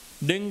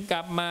ดึงก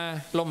ลับมา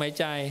ลมหาย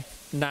ใจ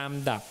นาม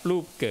ดับรู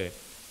ปเกิด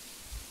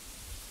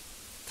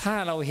ถ้า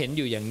เราเห็นอ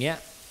ยู่อย่างเนี้ย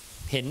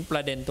เห็นปร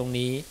ะเด็นตรง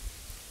นี้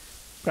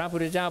พระพุท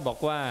ธเจ้าบอก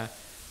ว่า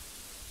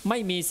ไม่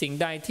มีสิ่ง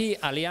ใดที่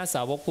อริยส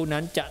าวกผู้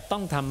นั้นจะต้อ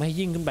งทำให้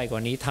ยิ่งขึ้นไปกว่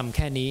านี้ทำแ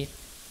ค่นี้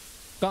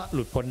ก็ห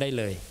ลุดพ้นได้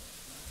เลย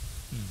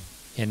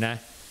เห็นนะ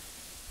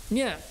เ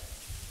นี่ย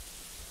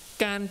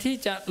การที่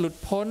จะหลุด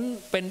พ้น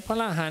เป็นพระอ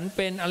รหันต์เ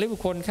ป็นอริยบุ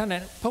คคลขั้นนั้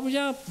นพระพุทธเ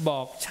จ้าบ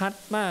อกชัด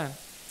มาก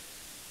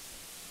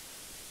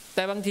แ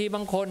ต่บางทีบ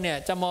างคนเนี่ย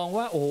จะมอง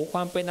ว่าโอ้โหคว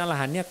ามเป็นอร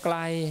หันต์เนี่ยไกล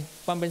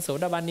ความเป็นโส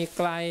ดาบันนี่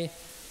ไกล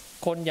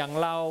คนอย่าง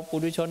เราปุ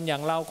ถุชนอย่า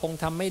งเราคง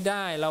ทำไม่ไ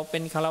ด้เราเป็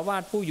นฆราวา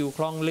สผู้อยู่ค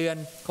รองเรือน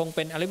คงเ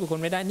ป็นอริยบุคคล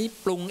ไม่ได้นี่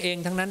ปรุงเอง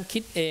ทั้งนั้นคิ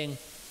ดเอง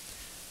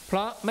เพร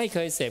าะไม่เค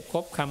ยเสพค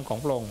บคำของ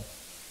พระองค์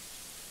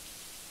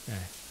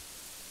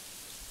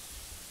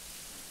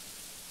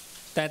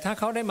แต่ถ้า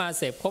เขาได้มา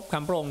เสพคบค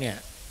ำพระองค์เนี่ย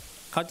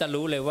เขาจะ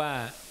รู้เลยว่า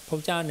พระ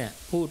เจ้าเนี่ย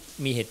พูด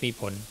มีเหตุมี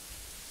ผล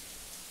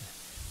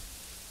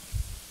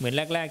เหมือน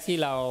แรกๆที่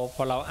เราพ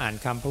อเราอ่าน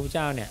คำพระพุทธเ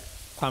จ้าเนี่ย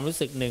ความรู้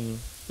สึกหนึ่ง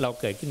เรา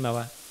เกิดขึ้นมา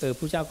ว่าพระ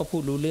พุทธเจ้าก็พู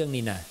ดรู้เรื่อง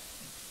นี่นะ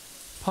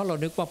เพราะเรา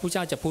นึกว่าพระเจ้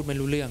าจะพูดไม่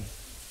รู้เรื่อง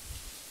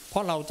เพรา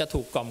ะเราจะ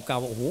ถูกกล่อมเกลา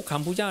ว่าโอ้โหค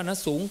ำพระเจ้านะ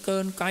สูงเกิ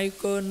นไกล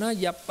เกินนะ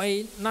อย่าไป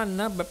นั่น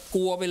นะแบบก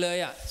ลัวไปเลย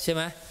อ่ะใช่ไห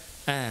ม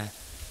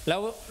แ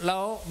ล้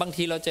วบาง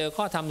ทีเราเจอ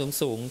ข้อธรรม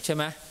สูงใช่ไ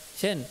หม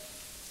เช่น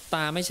ต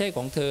าไม่ใช่ข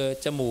องเธอ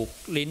จมูก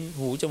ลิ้น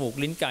หูจมูก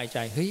ลิ้นกายใจ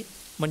เฮ้ย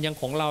มันยัง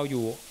ของเราอ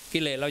ยู่กิ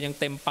เลสเรายัง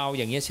เต็มเปา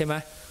อย่างเงี้ยใช่ไหม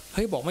เ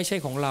ฮ้ยบอกไม่ใช่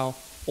ของเรา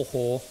โอ้โห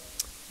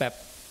แบบ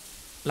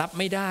รับ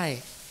ไม่ได้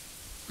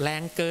แร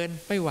งเกิน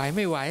ไม่ไ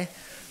หว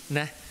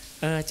นะ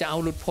จะเอา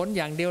หลุดพ้นอ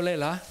ย่างเดียวเลย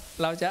เหรอ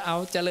เราจะเอา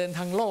เจริญท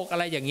างโลกอะ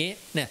ไรอย่างนี้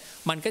เนี่ย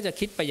มันก็จะ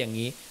คิดไปอย่าง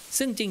นี้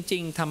ซึ่งจริ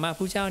งๆธรรมะ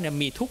พุทธเจ้าเนี่ย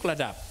มีทุกระ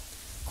ดับ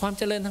ความ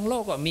เจริญทางโล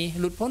กก็มี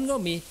หลุดพ้นก็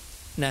มี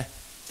นะ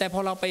แต่พอ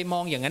เราไปม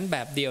องอย่างนั้นแบ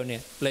บเดียวเนี่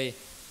ยเลย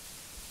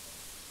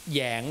แห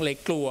ยงเลย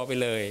กลัวไป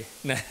เลย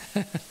นะ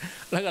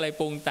แล้วก็เลย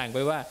ปรุงแต่งไป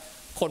ว่า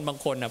คนบาง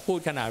คนนะพูด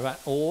ขนาดว่า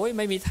โอ้ยไ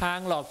ม่มีทาง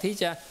หรอกที่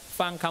จะ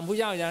ฟังคำพุทธ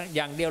เจ้าอ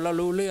ย่างเดียวแล้ว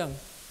รู้เรื่อง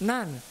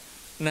นั่น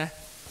นะ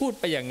พูด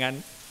ไปอย่างนั้น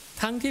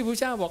ทั้งที่พระ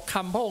เจ้าบอกค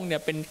ำพระองค์เนี่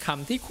ยเป็นค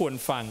ำที่ควร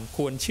ฟังค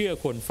วรเชื่อ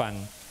ควรฟัง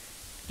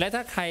และถ้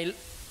าใ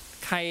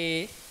คร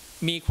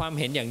มีความ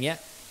เห็นอย่างเนี้ย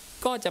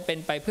ก็จะเป็น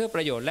ไปเพื่อป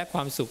ระโยชน์และคว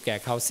ามสุขแก่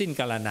เขาสิ้น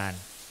กาลนาน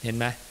เห็น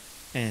ไหม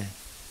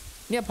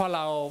เนี่ยพอ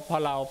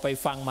เราไป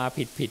ฟังมา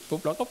ผิดปุ๊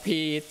บเราก็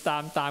ผิด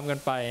ตามกัน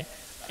ไป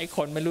ไอ้ค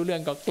นไม่รู้เรื่อ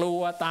งก็กลั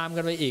วตาม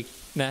กันไปอีก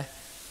นะ